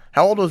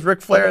 How old was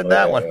Ric Flair in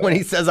that one when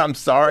he says, "I'm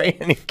sorry,"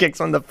 and he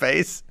kicks him in the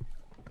face?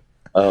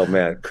 Oh,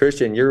 man.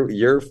 Christian,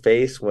 your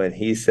face when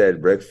he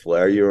said Ric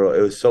Flair,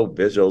 it was so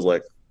visual. It was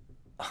like,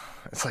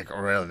 it's like,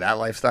 really, that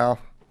lifestyle?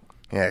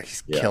 Yeah,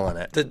 he's killing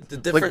it. The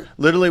different, like,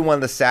 literally one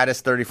of the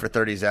saddest 30 for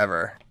 30s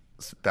ever.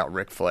 It's about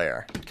Ric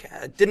Flair. Okay,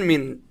 I didn't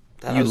mean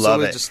You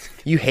love it.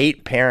 You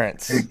hate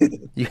parents.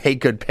 You hate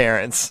good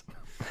parents.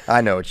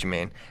 I know what you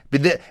mean.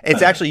 But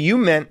it's actually, you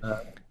meant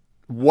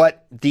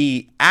what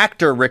the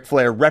actor Ric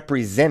Flair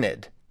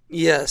represented.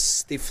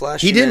 Yes, the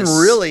flashiness. He didn't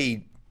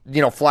really,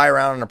 fly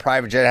around in a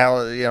private jet.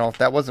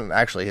 That wasn't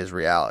actually his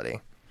reality.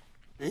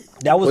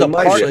 That was a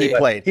part he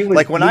played.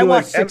 When I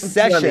watched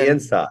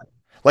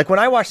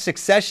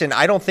Succession,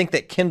 I don't think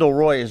that Kendall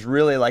Roy is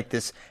really like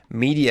this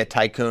media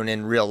tycoon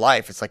in real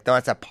life. It's like, no,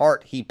 that's a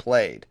part he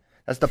played.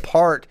 That's the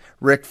part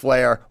Ric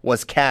Flair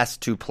was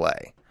cast to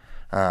play.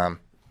 Enough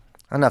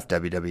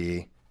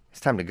WWE. It's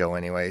time to go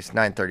anyways.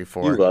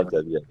 9:34. You love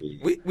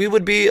WWE. We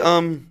would be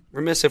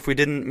remiss if we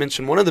didn't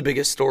mention one of the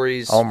biggest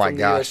stories from the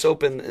U.S.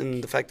 Open,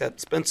 and the fact that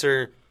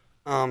Spencer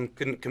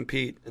couldn't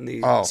compete in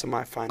the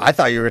semifinals. I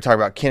thought you were going to talk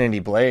about Kennedy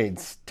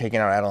Blades taking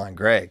out Adeline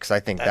Gray, because I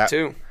think that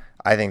too.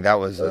 I think that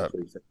was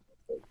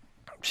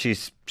she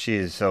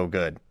is so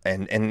good,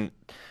 and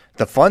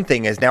the fun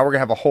thing is now we're gonna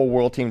have a whole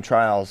World Team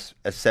Trials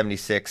at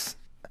 76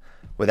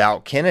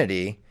 without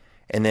Kennedy,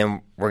 and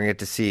then we're gonna get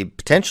to see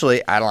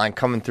potentially Adeline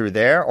coming through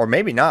there, or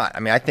maybe not. I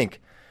mean, I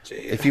think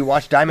if you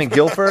watch Diamond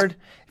Guilford,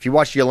 if you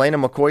watch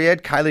Yelena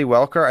McCoyed, Kylie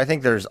Welker, I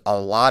think there's a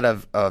lot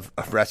of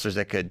wrestlers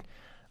that could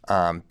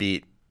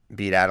beat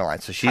Adeline.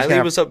 So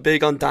Kylie was up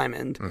big on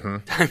Diamond. Mm-hmm.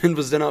 Diamond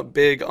was then up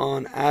big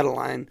on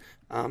Adeline.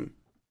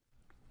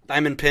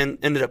 Diamond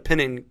ended up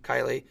pinning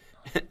Kylie,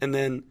 and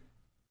then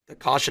the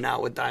caution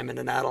out with Diamond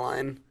and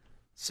Adeline.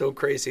 So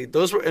crazy.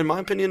 Those were, in my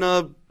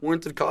opinion,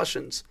 warranted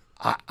cautions.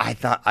 I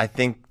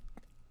think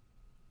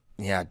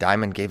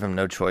Diamond gave him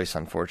no choice,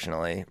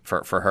 unfortunately,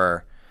 for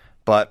her.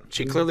 But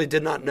she clearly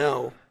did not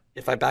know,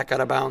 if I back out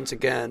of bounds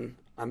again,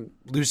 I'm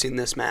losing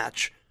this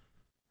match.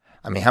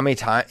 I mean, how many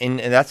times? And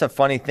that's a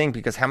funny thing,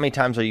 because how many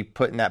times are you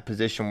put in that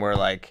position where,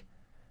 like,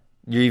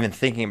 you're even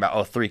thinking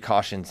about, 3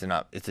 cautions and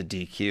it's a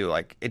DQ?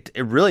 Like, it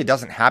really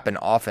doesn't happen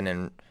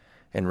often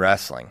in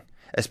wrestling,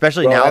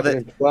 especially now that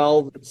in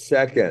 12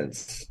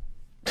 seconds.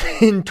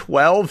 In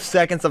 12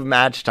 seconds of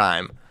match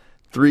time,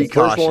 3 cautions.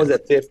 The first one was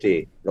at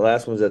 50. The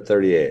last one was at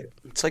 38.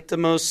 It's like the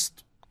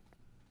most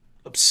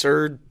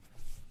absurd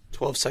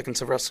 12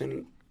 seconds of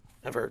wrestling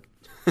ever.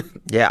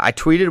 Yeah, I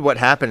tweeted what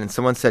happened, and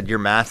someone said, your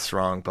math's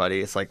wrong, buddy.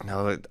 It's like,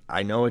 no,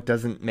 I know it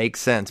doesn't make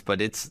sense, but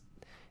it's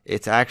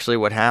actually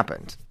what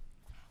happened.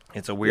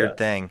 It's a weird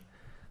thing.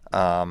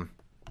 But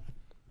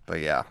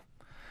yeah.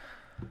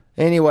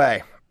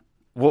 Anyway,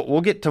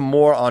 we'll get to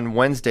more on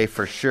Wednesday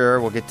for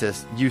sure. We'll get to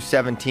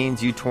U17s,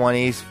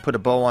 U20s, put a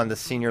bow on the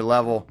senior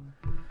level.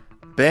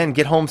 Ben,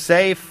 get home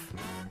safe.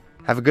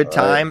 Have a good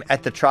time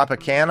at the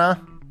Tropicana.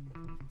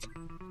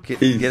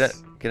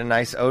 Get a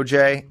nice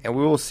OJ, and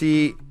we will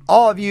see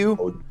all of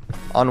you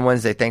on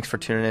Wednesday. Thanks for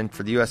tuning in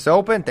for the U.S.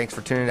 Open. Thanks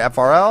for tuning in to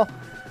FRL.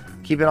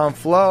 Keep it on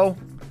flow.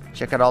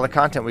 Check out all the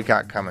content we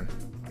got coming.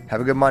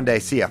 Have a good Monday.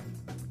 See ya.